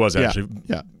 Yes, he was actually.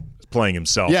 Yeah. Playing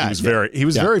himself. Yeah, he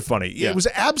was very funny. Yeah. It was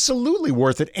absolutely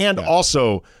worth it. And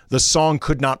also, the song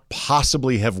could not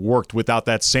possibly have worked without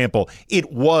that sample.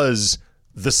 It was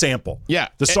the sample. Yeah.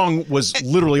 The song was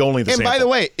literally only the sample. And by the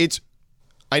way,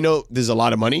 I know there's a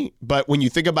lot of money, but when you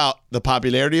think about the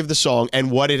popularity of the song and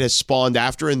what it has spawned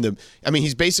after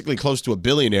he's basically close to a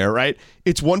billionaire, right?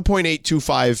 It's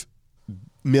 $1.825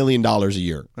 million a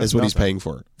year is what he's paying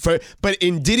for. But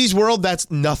in Diddy's world, that's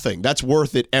nothing. That's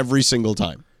worth it every single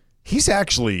time. He's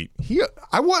actually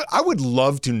I would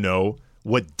love to know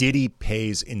what Diddy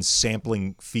pays in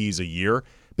sampling fees a year,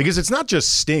 because it's not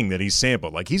just Sting that he's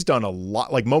sampled. Like, he's done a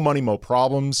lot, like Mo Money, Mo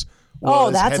Problems.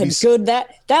 Oh, that's a good that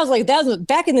was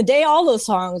back in the day. All those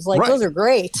songs, like those are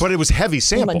great. But it was heavy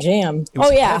sample. My jam. It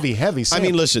was yeah, heavy sample. I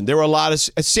mean, listen, there were a lot of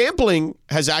sampling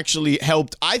has actually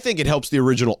helped. I think it helps the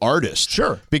original artist.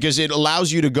 Sure, because it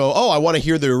allows you to go, oh, I want to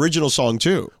hear the original song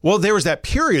too. Well, there was that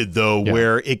period though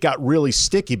where it got really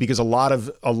sticky because a lot of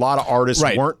artists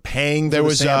weren't paying. There for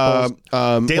was the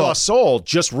samples. De La Soul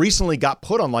just recently got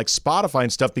put on like Spotify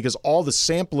and stuff because all the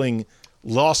sampling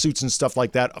lawsuits and stuff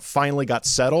like that finally got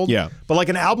settled. Yeah. But like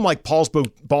an album like Paul's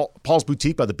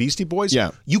Boutique by the Beastie Boys, yeah,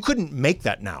 you couldn't make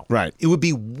that now. Right. It would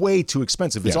be way too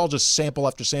expensive. It's all just sample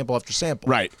after sample after sample.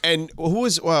 Right. And who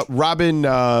was Robin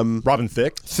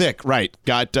Thicke? Thicke, right.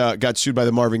 Got sued by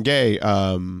the Marvin Gaye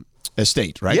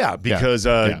estate, right? Yeah, because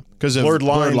Blurred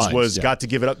Lines Got to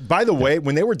Give It Up. By the way,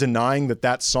 when they were denying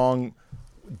that song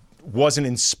wasn't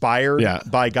inspired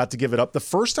by Got to Give It Up, the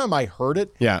first time I heard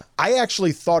it, I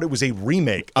actually thought it was a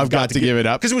remake of Got to Give It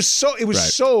Up, because it was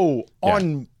so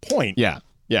on point. Yeah.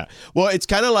 Well, it's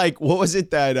kind of like, what was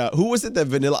it that who was it that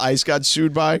Vanilla Ice got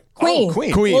sued by? Queen.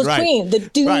 Queen, well, right? Queen. The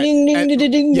ding Right. ding ding ding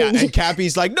ding ding. Yeah, and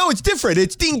Cappy's like, no, it's different.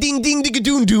 It's ding ding ding digga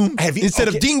doom doom instead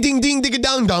of ding ding ding digga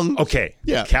dong dong. Okay.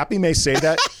 Yeah. Cappy may say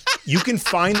that. You can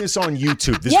find this on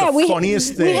YouTube. This is the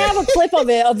funniest thing. We have a clip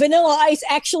of it of Vanilla Ice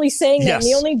actually saying that. Yes.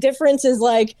 And the only difference is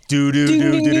like do. He's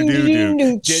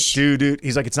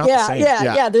like, it's not the same.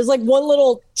 Yeah. There's like one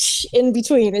little in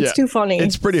between. It's too funny.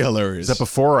 It's pretty hilarious. Is that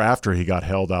before or after he got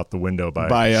held out the window by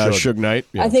Suge Knight?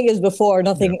 I think it was before.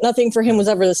 Nothing for him was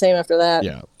ever the same after that.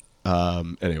 Yeah.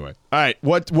 Anyway. All right.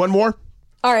 One more?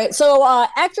 All right, so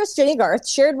actress Jenny Garth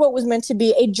shared what was meant to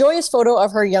be a joyous photo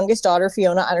of her youngest daughter,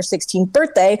 Fiona, on her 16th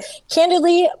birthday,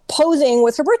 candidly posing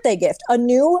with her birthday gift, a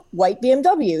new white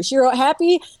BMW. She wrote,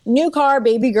 "Happy new car,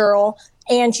 baby girl."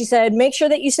 And she said, "Make sure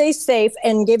that you stay safe,"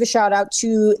 and gave a shout out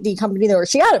to the company where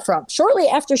she got it from. Shortly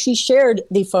after she shared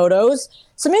the photos,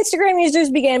 some Instagram users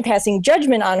began passing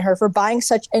judgment on her for buying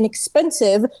such an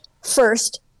expensive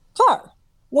first car.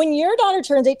 When your daughter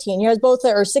turns 18, you guys both,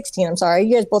 or 16, I'm sorry,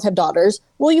 you guys both have daughters,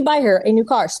 will you buy her a new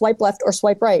car? Swipe left or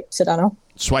swipe right, Sedano?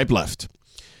 Swipe left.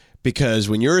 Because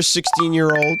when you're a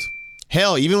 16-year-old,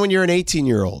 hell, even when you're an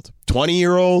 18-year-old,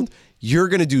 20-year-old, you're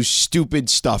going to do stupid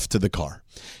stuff to the car.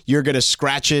 You're going to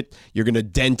scratch it. You're going to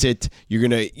dent it. You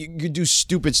do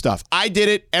stupid stuff. I did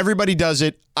it. Everybody does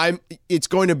it. It's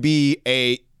going to be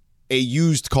a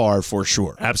used car for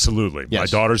sure. Absolutely. Yes. My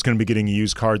daughter's going to be getting a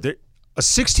used car. A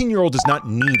 16-year-old does not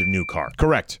need a new car.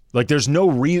 Correct. Like, there's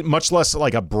no much less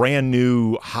like a brand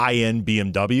new high-end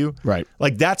BMW. Right.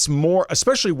 Like, that's more,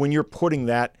 especially when you're putting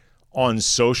that on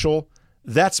social,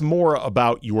 that's more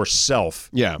about yourself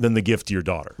than the gift to your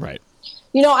daughter. Right.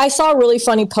 You know, I saw a really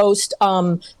funny post.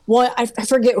 I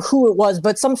forget who it was,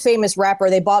 but some famous rapper,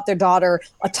 they bought their daughter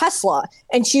a Tesla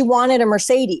and she wanted a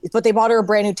Mercedes, but they bought her a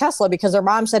brand new Tesla because her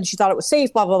mom said she thought it was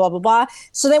safe, blah, blah, blah, blah, blah.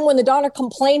 So then when the daughter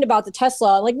complained about the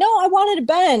Tesla, like, no, I wanted a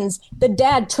Benz, the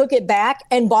dad took it back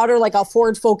and bought her like a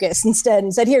Ford Focus instead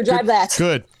and said, here, drive that.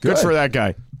 Good for that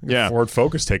guy. Yeah. Ford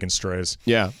Focus taking strays.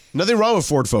 Yeah. Nothing wrong with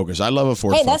Ford Focus. I love a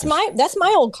Ford Focus. Hey, that's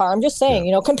my old car. I'm just saying,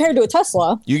 you know, compared to a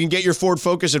Tesla. You can get your Ford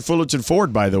Focus at Fullerton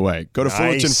Ford, by the way. Go to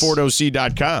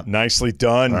FullertonFordOC.com. Nicely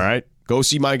done. All right. Go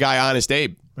see my guy, Honest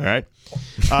Abe. All right.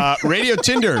 Radio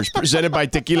Tinder is presented by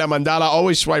Tequila Mandala.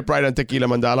 Always swipe right on Tequila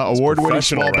Mandala. Award-winning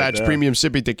small batch premium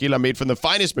sippy tequila made from the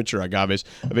finest mature agaves.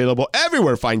 Available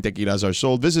everywhere fine tequilas are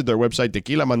sold. Visit their website,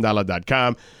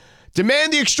 tequilamandala.com.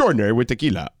 Demand the extraordinary with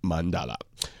Tequila Mandala.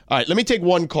 All right, let me take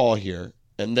one call here,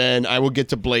 and then I will get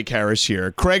to Blake Harris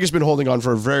here. Craig has been holding on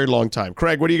for a very long time.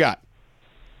 Craig, what do you got?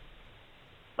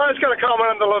 I just got to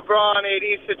comment on the LeBron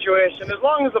AD situation. As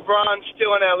long as LeBron's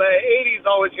still in LA, AD's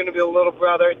always going to be a little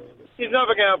brother. He's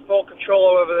never going to have full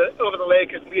control over the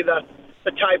Lakers and be the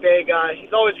type A guy.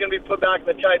 He's always going to be put back in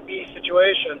the type B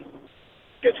situation.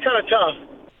 It's kind of tough.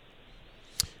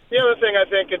 The other thing, I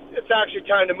think, it's actually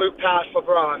time to move past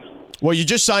LeBron. Well, you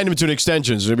just signed him to an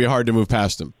extension, so it'll be hard to move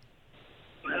past him.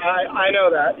 I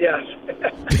know that, yes.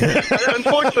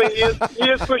 Unfortunately, he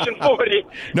is pushing 40.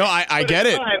 No, I get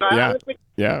it.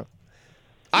 Yeah.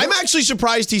 I'm actually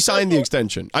surprised he signed the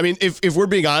extension. I mean, if we're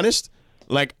being honest,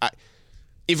 like,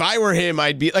 if I were him,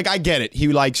 I'd be like, I get it. He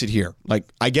likes it here. Like,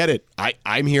 I get it.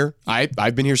 I'm here.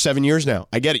 I've been here 7 years now.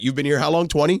 I get it. You've been here how long?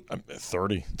 20?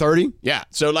 30. 30? Yeah.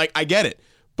 So, like, I get it.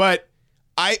 But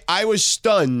I was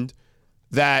stunned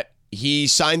that he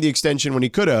signed the extension when he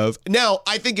could have. Now,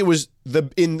 I think it was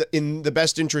in the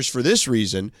best interest for this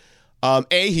reason.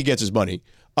 A, he gets his money.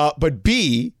 But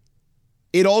B,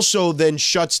 it also then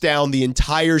shuts down the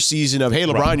entire season of, hey,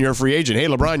 LeBron, you're a free agent. Hey,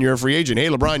 LeBron, you're a free agent. Hey,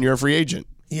 LeBron, you're a free agent.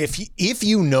 If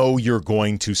you know you're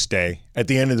going to stay at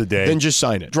the end of the day, then just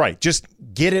sign it. Right. Just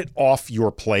get it off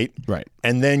your plate. Right.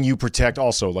 And then you protect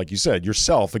also, like you said,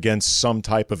 yourself against some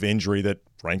type of injury that,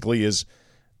 frankly, is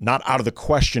not out of the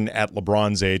question at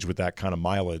LeBron's age with that kind of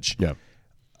mileage. Yeah.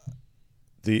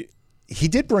 He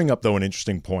did bring up, though, an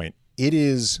interesting point. It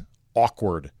is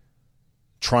awkward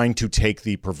trying to take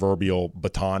the proverbial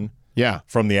baton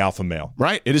from the alpha male.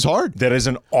 Right. It is hard. That is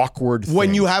an awkward thing.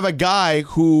 When you have a guy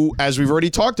who, as we've already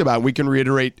talked about, we can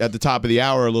reiterate at the top of the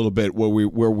hour a little bit where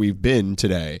we've been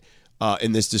today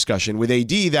in this discussion with AD,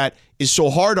 that is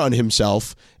so hard on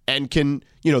himself and can,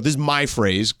 this is my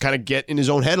phrase, kind of get in his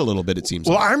own head a little bit, it seems.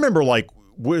 Well, I remember like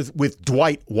with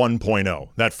Dwight 1.0,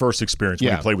 that first experience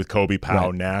when he played with Kobe,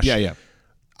 Powell, Nash. Yeah.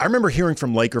 I remember hearing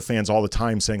from Laker fans all the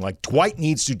time saying, like, Dwight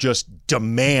needs to just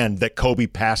demand that Kobe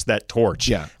pass that torch.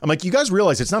 Yeah. I'm like, you guys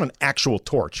realize it's not an actual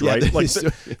torch, right? Like, this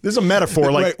is a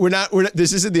metaphor. Like, right. We're not.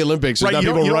 This isn't the Olympics. There's not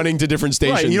people running to different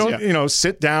stations. Right. You don't,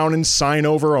 sit down and sign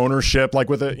over ownership like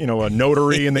with a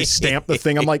notary and they stamp the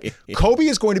thing. I'm like, Kobe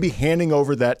is going to be handing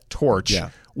over that torch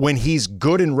when he's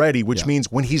good and ready, which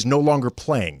means when he's no longer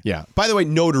playing. Yeah. By the way,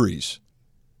 notaries.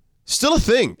 Still a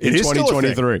thing in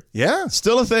 2023. Yeah.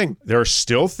 Still a thing. There are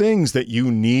still things that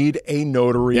you need a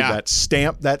notary that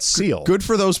stamp, that seal. Good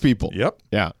for those people. Yep.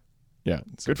 Yeah.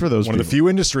 Good for those people. One of the few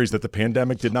industries that the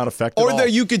pandemic did not affect at all. Or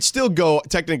you could still go,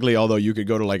 technically, although you could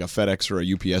go to like a FedEx or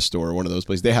a UPS store or one of those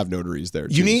places. They have notaries there,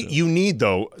 too. You need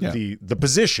though, the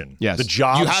position. Yes. The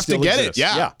job you have to get exists.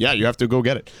 it. Yeah, you have to go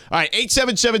get it. All right,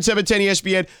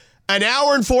 877-710-ESPN. An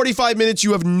hour and 45 minutes,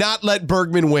 you have not let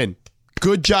Bergman win.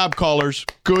 Good job, callers.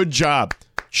 Good job.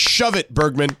 Shove it,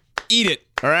 Bergman. Eat it,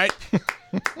 all right?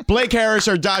 Blake Harris,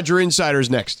 our Dodger Insider,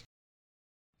 is next.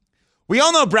 We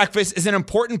all know breakfast is an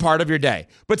important part of your day,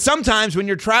 but sometimes when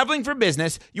you're traveling for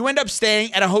business, you end up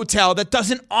staying at a hotel that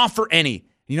doesn't offer any.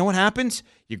 You know what happens?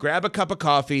 You grab a cup of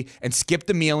coffee and skip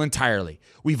the meal entirely.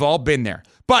 We've all been there.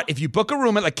 But if you book a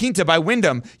room at La Quinta by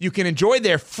Wyndham, you can enjoy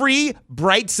their free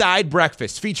Bright Side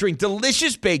breakfast featuring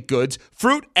delicious baked goods,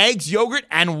 fruit, eggs, yogurt,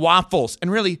 and waffles.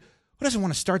 And really, who doesn't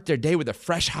want to start their day with a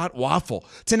fresh, hot waffle?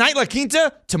 Tonight, La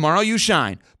Quinta, tomorrow you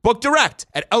shine. Book direct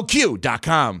at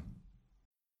LQ.com.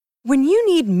 When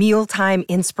you need mealtime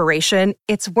inspiration,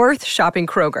 it's worth shopping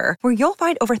Kroger, where you'll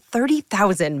find over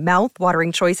 30,000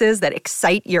 mouth-watering choices that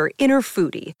excite your inner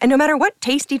foodie. And no matter what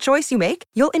tasty choice you make,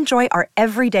 you'll enjoy our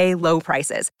everyday low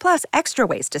prices, plus extra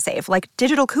ways to save, like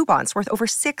digital coupons worth over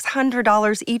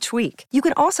 $600 each week. You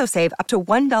can also save up to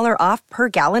 $1 off per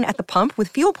gallon at the pump with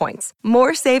fuel points.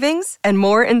 More savings and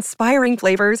more inspiring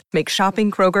flavors make shopping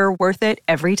Kroger worth it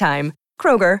every time.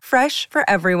 Kroger, fresh for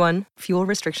everyone. Fuel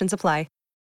restrictions apply.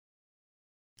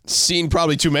 Seen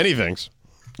probably too many things.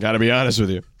 Got to be honest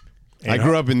with you. I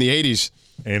grew up in the 80s.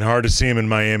 Ain't hard to see him in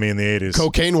Miami in the 80s.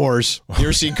 Cocaine wars. You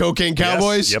ever seen Cocaine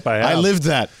Cowboys? Yes. Yep, I have. I lived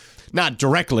that. Not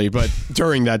directly, but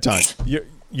during that time.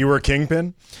 You were a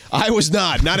kingpin? I was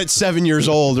not. Not at 7 years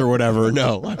old or whatever.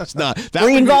 No, I was not. Were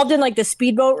you involved in like the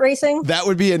speedboat racing? That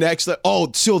would be an excellent.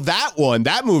 Oh, so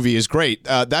that movie is great.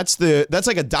 That's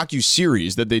like a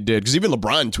docu-series that they did, because even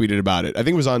LeBron tweeted about it. I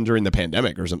think it was on during the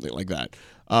pandemic or something like that.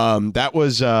 That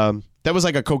was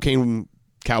like a Cocaine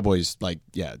Cowboys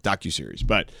docu-series.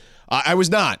 But I was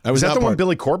not. Is that the one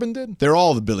Billy Corben did? They're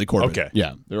all the Billy Corben. Okay.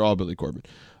 Yeah, they're all Billy Corben.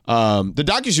 The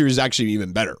docu-series is actually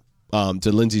even better.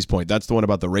 To Lindsay's point, that's the one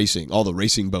about the racing, all the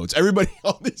racing boats. Everybody,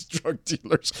 all these drug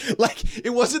dealers. Like,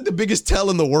 it wasn't the biggest tell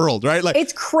in the world, right? Like,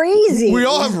 it's crazy. We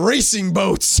all have racing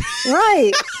boats.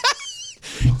 Right.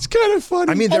 It's kind of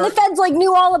funny. I mean, and the feds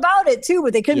knew all about it too,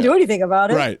 but they couldn't do anything about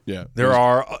it. Right. Yeah. There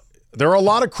are a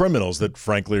lot of criminals that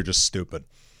frankly are just stupid.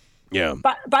 Yeah.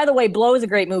 By the way, Blow is a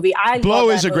great movie. Blow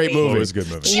love is that a great movie. Blow is a good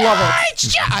movie. Love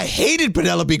it. I hated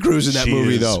Penelope Cruz in that She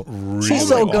movie, is though. She's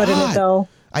so good in it, though.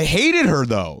 I hated her,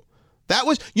 though. That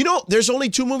was, there's only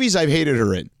 2 movies I've hated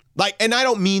her in. Like, and I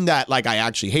don't mean that like I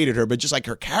actually hated her, but just like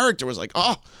her character was like,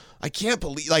 oh, I can't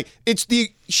believe, like,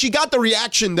 she got the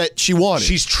reaction that she wanted.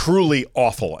 She's truly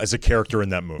awful as a character in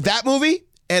that movie. That movie,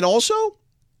 and also,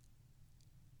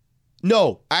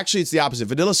 no, actually it's the opposite.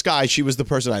 Vanilla Sky, she was the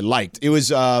person I liked. It was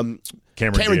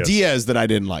Cameron Diaz that I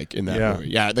didn't like in that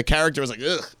movie. Yeah, the character was like,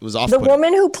 ugh, it was off-putting. The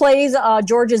woman who plays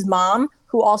George's mom,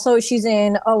 who also she's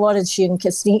in, what is she in,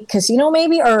 Casino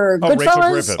maybe, or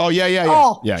Goodfellas? Oh, yeah.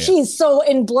 Oh, yeah. she's so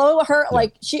in Blow. Her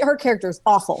her character is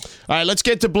awful. All right, let's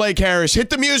get to Blake Harris. Hit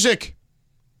the music.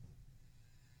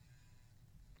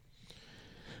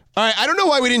 All right, I don't know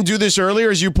why we didn't do this earlier,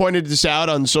 as you pointed this out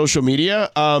on social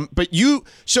media.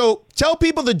 So tell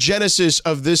people the genesis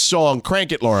of this song.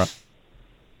 Crank it, Laura.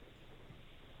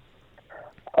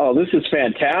 Oh, this is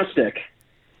fantastic.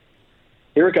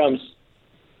 Here it comes.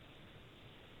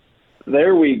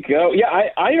 There we go. Yeah,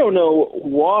 I don't know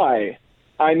why.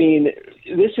 I mean,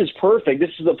 this is perfect. This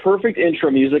is the perfect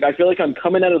intro music. I feel like I'm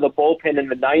coming out of the bullpen in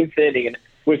the 9th inning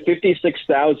with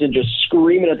 56,000 just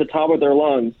screaming at the top of their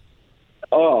lungs.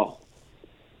 Oh,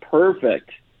 perfect.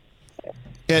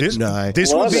 This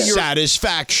would be your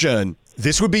satisfaction.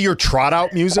 This would be your trot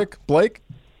out music, Blake?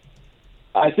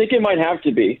 I think it might have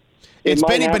to be. It's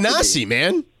Benny Benassi,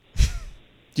 man.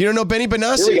 You don't know Benny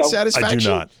Benassi at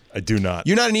Satisfaction? I do not.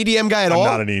 You're not an EDM guy at all?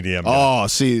 I'm not an EDM guy. Oh,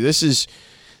 see,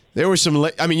 there were some,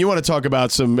 you want to talk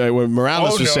about some, when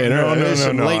Morales was saying,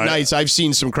 late nights, I've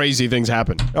seen some crazy things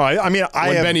happen. No, I mean,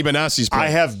 Benny Benassi's playing. I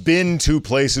have been to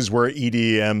places where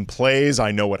EDM plays.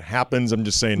 I know what happens. I'm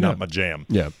just saying, not my jam.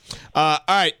 Yeah. All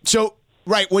right. So,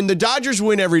 when the Dodgers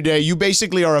win every day, you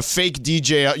basically are a fake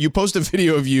DJ. You post a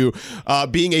video of you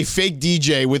being a fake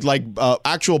DJ with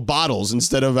actual bottles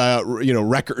instead of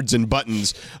records and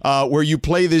buttons, where you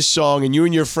play this song and you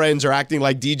and your friends are acting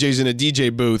like DJs in a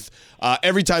DJ booth.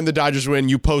 Every time the Dodgers win,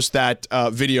 you post that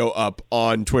video up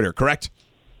on Twitter, correct?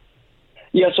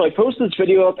 Yeah, so I post this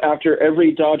video up after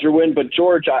every Dodger win, but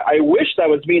George, I wish that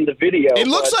was me in the video. It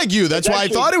looks like you. That's why I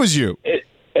thought it was you.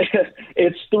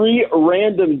 It's 3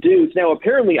 random dudes. Now,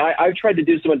 apparently, I've tried to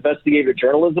do some investigative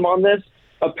journalism on this.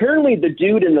 Apparently, the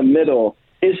dude in the middle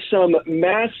is some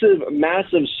massive,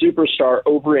 massive superstar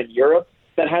over in Europe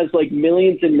that has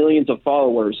millions and millions of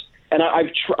followers. And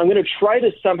I'm going to try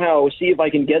to somehow see if I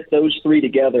can get those 3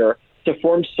 together to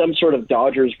form some sort of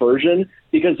Dodgers version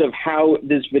because of how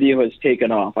this video has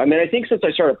taken off. I mean, I think since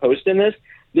I started posting this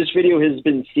video has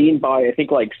been seen by, I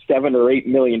think, 7 or 8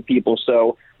 million people.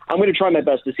 So I'm going to try my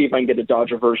best to see if I can get a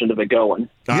Dodger version of it going.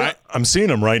 Yeah, I'm seeing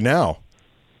him right now.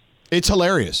 It's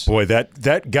hilarious. Boy,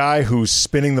 that guy who's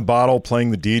spinning the bottle,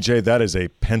 playing the DJ, that is a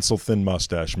pencil-thin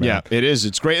mustache, man. Yeah, it is.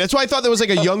 It's great. That's why I thought there was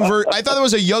a young I thought there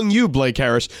was a young you, Blake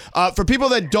Harris. For people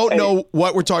that don't know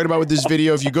what we're talking about with this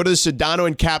video, if you go to the Sedano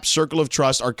and Cap Circle of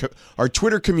Trust, our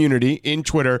Twitter community in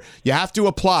Twitter, you have to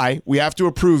apply. We have to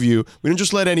approve you. We don't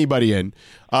just let anybody in.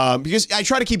 Because I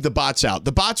try to keep the bots out.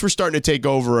 The bots were starting to take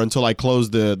over until I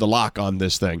closed the lock on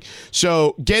this thing.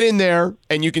 So get in there,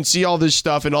 and you can see all this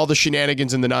stuff and all the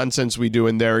shenanigans and the nonsense we do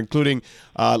in there, including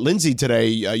Lindsay today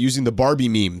using the Barbie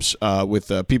memes with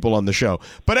people on the show.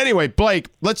 But anyway, Blake,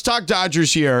 let's talk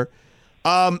Dodgers here.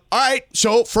 All right,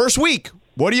 so first week,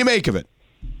 what do you make of it?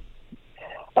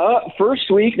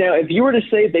 First week. Now, if you were to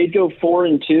say they'd go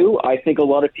 4-2, I think a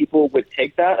lot of people would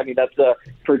take that. I mean, that's a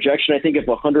projection, I think, of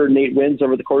 108 wins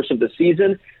over the course of the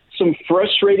season. Some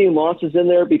frustrating losses in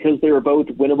there because they were both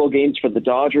winnable games for the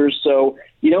Dodgers. So,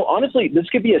 honestly, this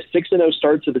could be a 6-0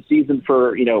 start to the season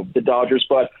for, the Dodgers.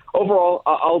 But overall,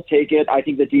 I'll take it. I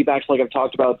think the D-backs, like I've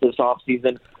talked about this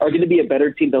offseason, are going to be a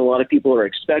better team than a lot of people are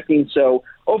expecting. So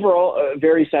overall,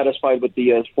 very satisfied with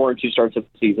the 4-2 starts of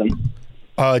the season.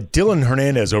 Dylan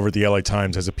Hernandez over at the LA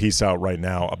Times has a piece out right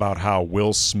now about how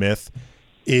Will Smith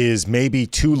is maybe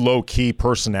too low-key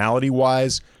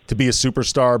personality-wise to be a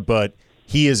superstar, but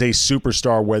he is a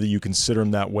superstar whether you consider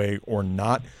him that way or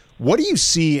not. What do you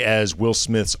see as Will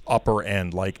Smith's upper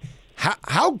end?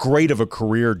 How great of a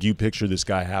career do you picture this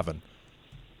guy having?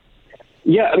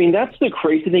 Yeah, I mean, that's the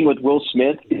crazy thing with Will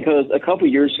Smith, because a couple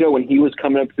of years ago when he was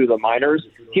coming up through the minors,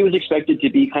 he was expected to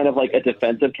be kind of like a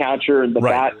defensive catcher in the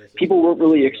bat. People weren't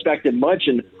really expecting much,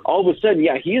 and all of a sudden,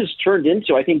 he has turned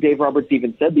into, I think Dave Roberts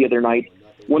even said the other night,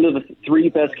 one of the 3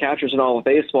 best catchers in all of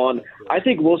baseball. And I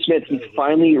think Will Smith, he's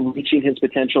finally reaching his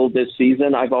potential this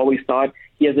season. I've always thought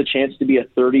he has a chance to be a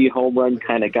 30 home run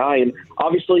kind of guy. And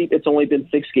obviously it's only been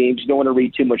 6 games. You don't want to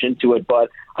read too much into it, but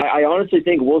I honestly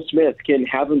think Will Smith can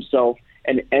have himself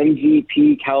an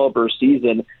MVP caliber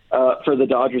season for the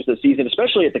Dodgers this season,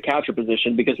 especially at the catcher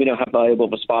position, because we know how valuable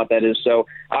of a spot that is. So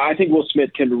I think Will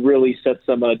Smith can really set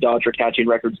some Dodger catching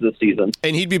records this season.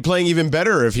 And he'd be playing even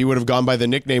better if he would have gone by the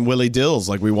nickname Willie Dills,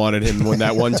 like we wanted him when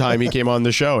that one time he came on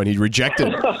the show, and he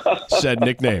rejected said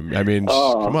nickname. I mean,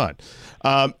 come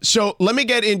on. So let me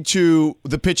get into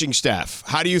the pitching staff.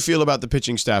 How do you feel about the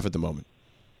pitching staff at the moment?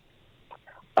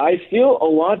 I feel a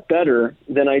lot better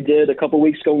than I did a couple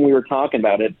weeks ago when we were talking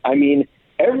about it. I mean,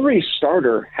 every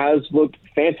starter has looked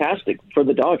fantastic for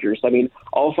the Dodgers. I mean,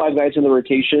 all 5 guys in the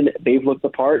rotation, they've looked the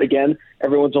part. Again,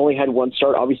 everyone's only had one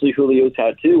start. Obviously, Julio's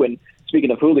had 2. And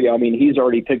speaking of Julio, I mean, he's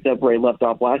already picked up where he left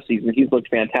off last season. He's looked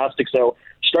fantastic. So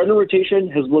starting rotation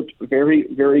has looked very,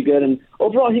 very good. And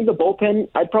overall, I think the bullpen,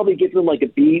 I'd probably give them like a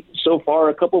B so far,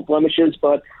 a couple blemishes.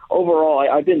 But overall,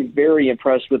 I've been very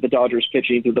impressed with the Dodgers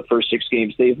pitching through the first 6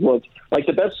 games. They've looked like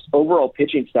the best overall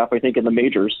pitching staff, I think, in the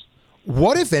majors.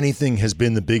 What, if anything, has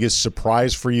been the biggest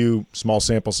surprise for you, small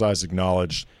sample size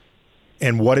acknowledged,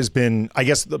 and what has been, I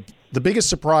guess, the biggest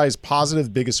surprise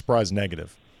positive, biggest surprise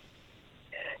negative?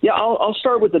 Yeah, I'll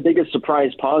start with the biggest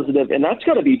surprise positive, and that's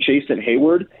got to be Jason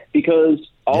Hayward, because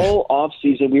all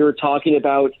offseason we were talking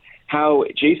about how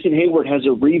Jason Hayward has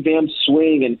a revamped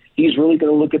swing and he's really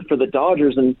going to look good for the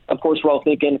Dodgers. And, of course, we're all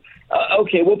thinking,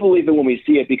 okay, we'll believe it when we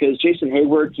see it, because Jason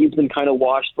Hayward, he's been kind of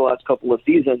washed the last couple of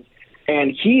seasons.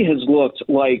 And he has looked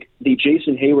like the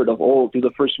Jason Hayward of old through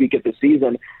the first week of the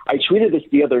season. I tweeted this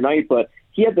the other night, but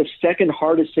he had the second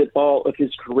hardest hit ball of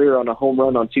his career on a home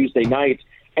run on Tuesday night.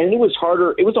 And it was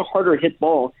a harder hit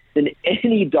ball than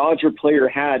any Dodger player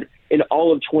had in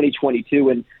all of 2022.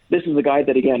 And this is a guy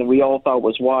that, again, we all thought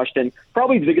was washed. And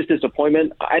probably the biggest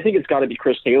disappointment, I think it's got to be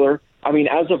Chris Taylor. I mean,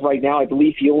 as of right now, I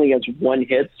believe he only has 1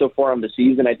 hit so far on the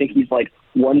season. I think he's like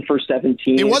 1 for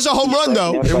 17. It was a home run,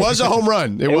 though. It was a home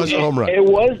run. It was a home run. It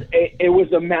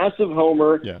was a massive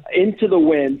homer into the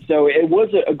wind. So it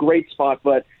was a great spot,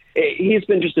 but he's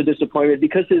been just a disappointment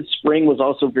because his spring was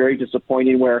also very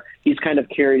disappointing where he's kind of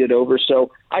carried it over.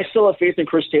 So I still have faith in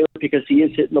Chris Taylor because he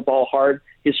is hitting the ball hard.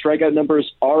 His strikeout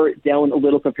numbers are down a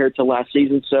little compared to last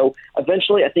season. So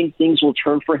eventually I think things will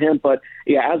turn for him. But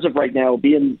yeah, as of right now,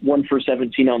 being 1 for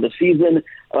 17 on the season,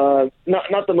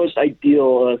 not the most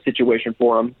ideal situation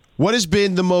for him. What has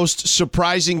been the most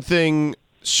surprising thing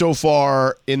so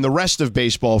far in the rest of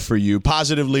baseball for you,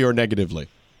 positively or negatively?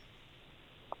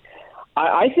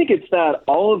 I think it's that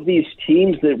all of these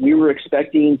teams that we were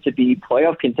expecting to be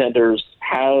playoff contenders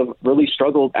have really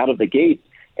struggled out of the gate.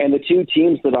 And the 2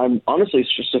 teams that I'm honestly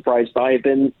surprised by have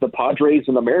been the Padres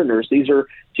and the Mariners. These are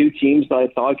 2 teams that I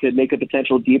thought could make a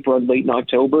potential deep run late in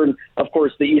October. And, of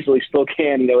course, they easily still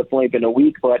can. It's only been a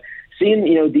week. But seeing,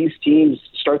 these teams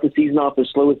start the season off as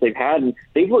slow as they've had, and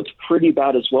they've looked pretty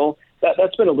bad as well,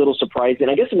 that's been a little surprising.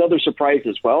 I guess another surprise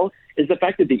as well is the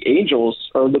fact that the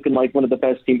Angels are looking like one of the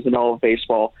best teams in all of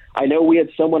baseball. I know we had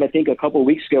someone, I think, a couple of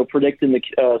weeks ago predicting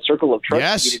the Circle of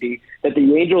Trust community that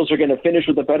the Angels are going to finish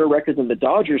with a better record than the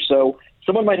Dodgers. So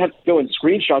someone might have to go and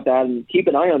screenshot that and keep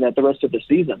an eye on that the rest of the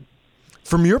season.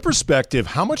 From your perspective,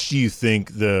 how much do you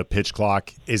think the pitch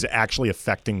clock is actually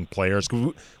affecting players?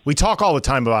 We talk all the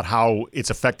time about how it's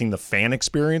affecting the fan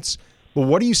experience, but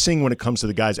what are you seeing when it comes to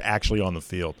the guys actually on the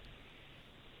field?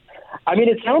 I mean,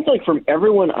 it sounds like from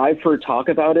everyone I've heard talk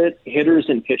about it, hitters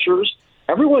and pitchers,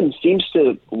 everyone seems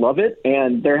to love it,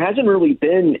 and there hasn't really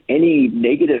been any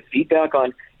negative feedback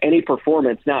on any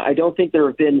performance. Now, I don't think there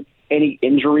have been any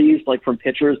injuries like from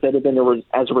pitchers that have been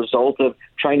as a result of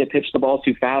trying to pitch the ball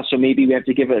too fast, so maybe we have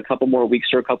to give it a couple more weeks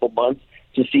or a couple months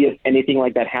to see if anything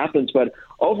like that happens. But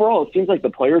overall, it seems like the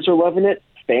players are loving it.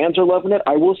 Fans are loving it.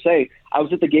 I will say, I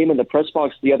was at the game in the press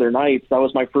box the other night. That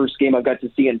was my first game I got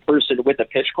to see in person with a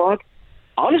pitch clock.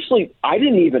 Honestly, I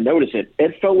didn't even notice it.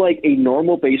 It felt like a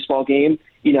normal baseball game.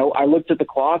 I looked at the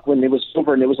clock when it was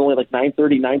over, and it was only like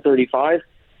 9:30, 9:35.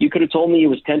 You could have told me it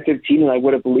was 10:15, and I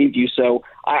would have believed you. So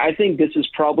I think this is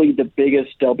probably the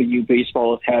biggest W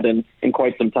baseball has had in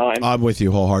quite some time. I'm with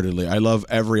you wholeheartedly. I love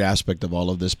every aspect of all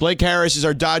of this. Blake Harris is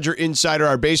our Dodger insider,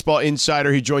 our baseball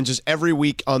insider. He joins us every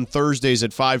week on Thursdays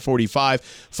at 5:45.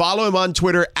 Follow him on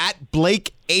Twitter at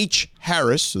Blake H.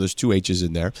 Harris. So there's 2 H's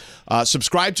in there.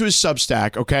 Subscribe to his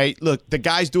Substack, okay? Look, the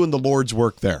guy's doing the Lord's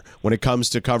work there when it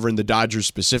comes to covering the Dodgers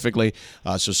specifically.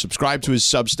 So subscribe to his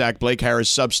Substack, Blake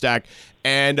Harris Substack.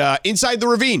 And Inside the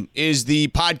Ravine is the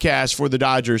podcast for the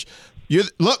Dodgers.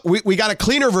 Look, we got a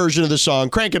cleaner version of the song.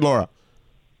 Crank it, Laura.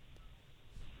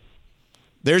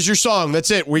 There's your song. That's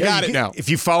it. We got it now. If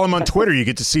you follow him on Twitter, you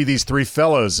get to see these 3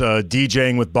 fellows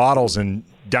DJing with bottles and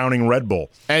downing Red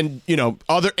Bull. And,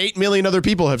 8 million other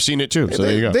people have seen it too. So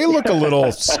there you go. They look a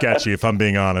little sketchy, if I'm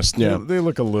being honest. Yeah. They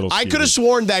look a little I could have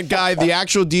sworn that guy, the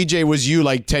actual DJ, was you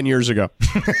like 10 years ago.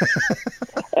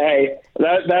 Hey,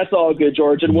 that's all good,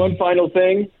 George. And one final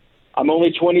thing. I'm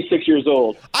only 26 years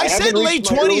old. I said late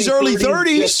 20s, early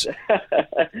 30s.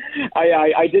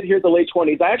 I did hear the late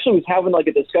 20s. I actually was having like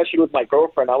a discussion with my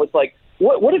girlfriend. I was like,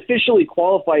 what officially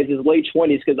qualifies as late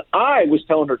 20s? Because I was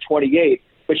telling her 28,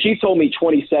 but she told me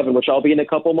 27, which I'll be in a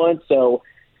couple months. So,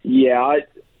 yeah,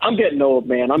 I'm getting old,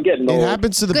 man. I'm getting old. It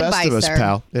happens to the best of us, sir.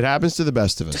 pal. It happens to the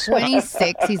best of us.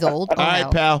 26, he's old. All right,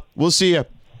 pal. We'll see you.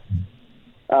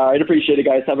 I'd appreciate it,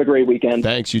 guys. Have a great weekend.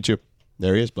 Thanks, you too.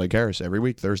 There he is, Blake Harris, every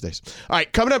week, Thursdays. All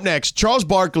right, coming up next, Charles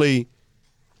Barkley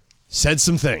said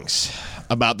some things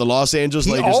about the Los Angeles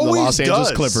Lakers and the Los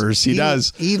Angeles Clippers. He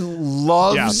does. He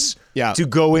loves to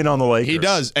go in on the Lakers. He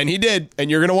does, and he did,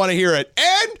 and you're going to want to hear it.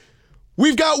 And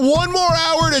we've got one more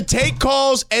hour to take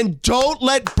calls, and don't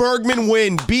let Bergman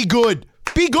win. Be good.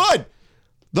 Be good.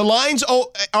 The lines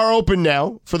are open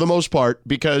now for the most part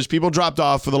because people dropped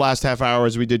off for the last half hour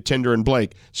as we did Tinder and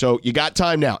Blake. So you got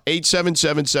time now.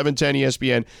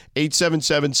 877-710-ESPN,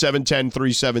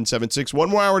 877-710-3776. One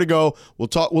more hour to go. We'll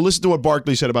listen to what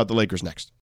Barkley said about the Lakers next.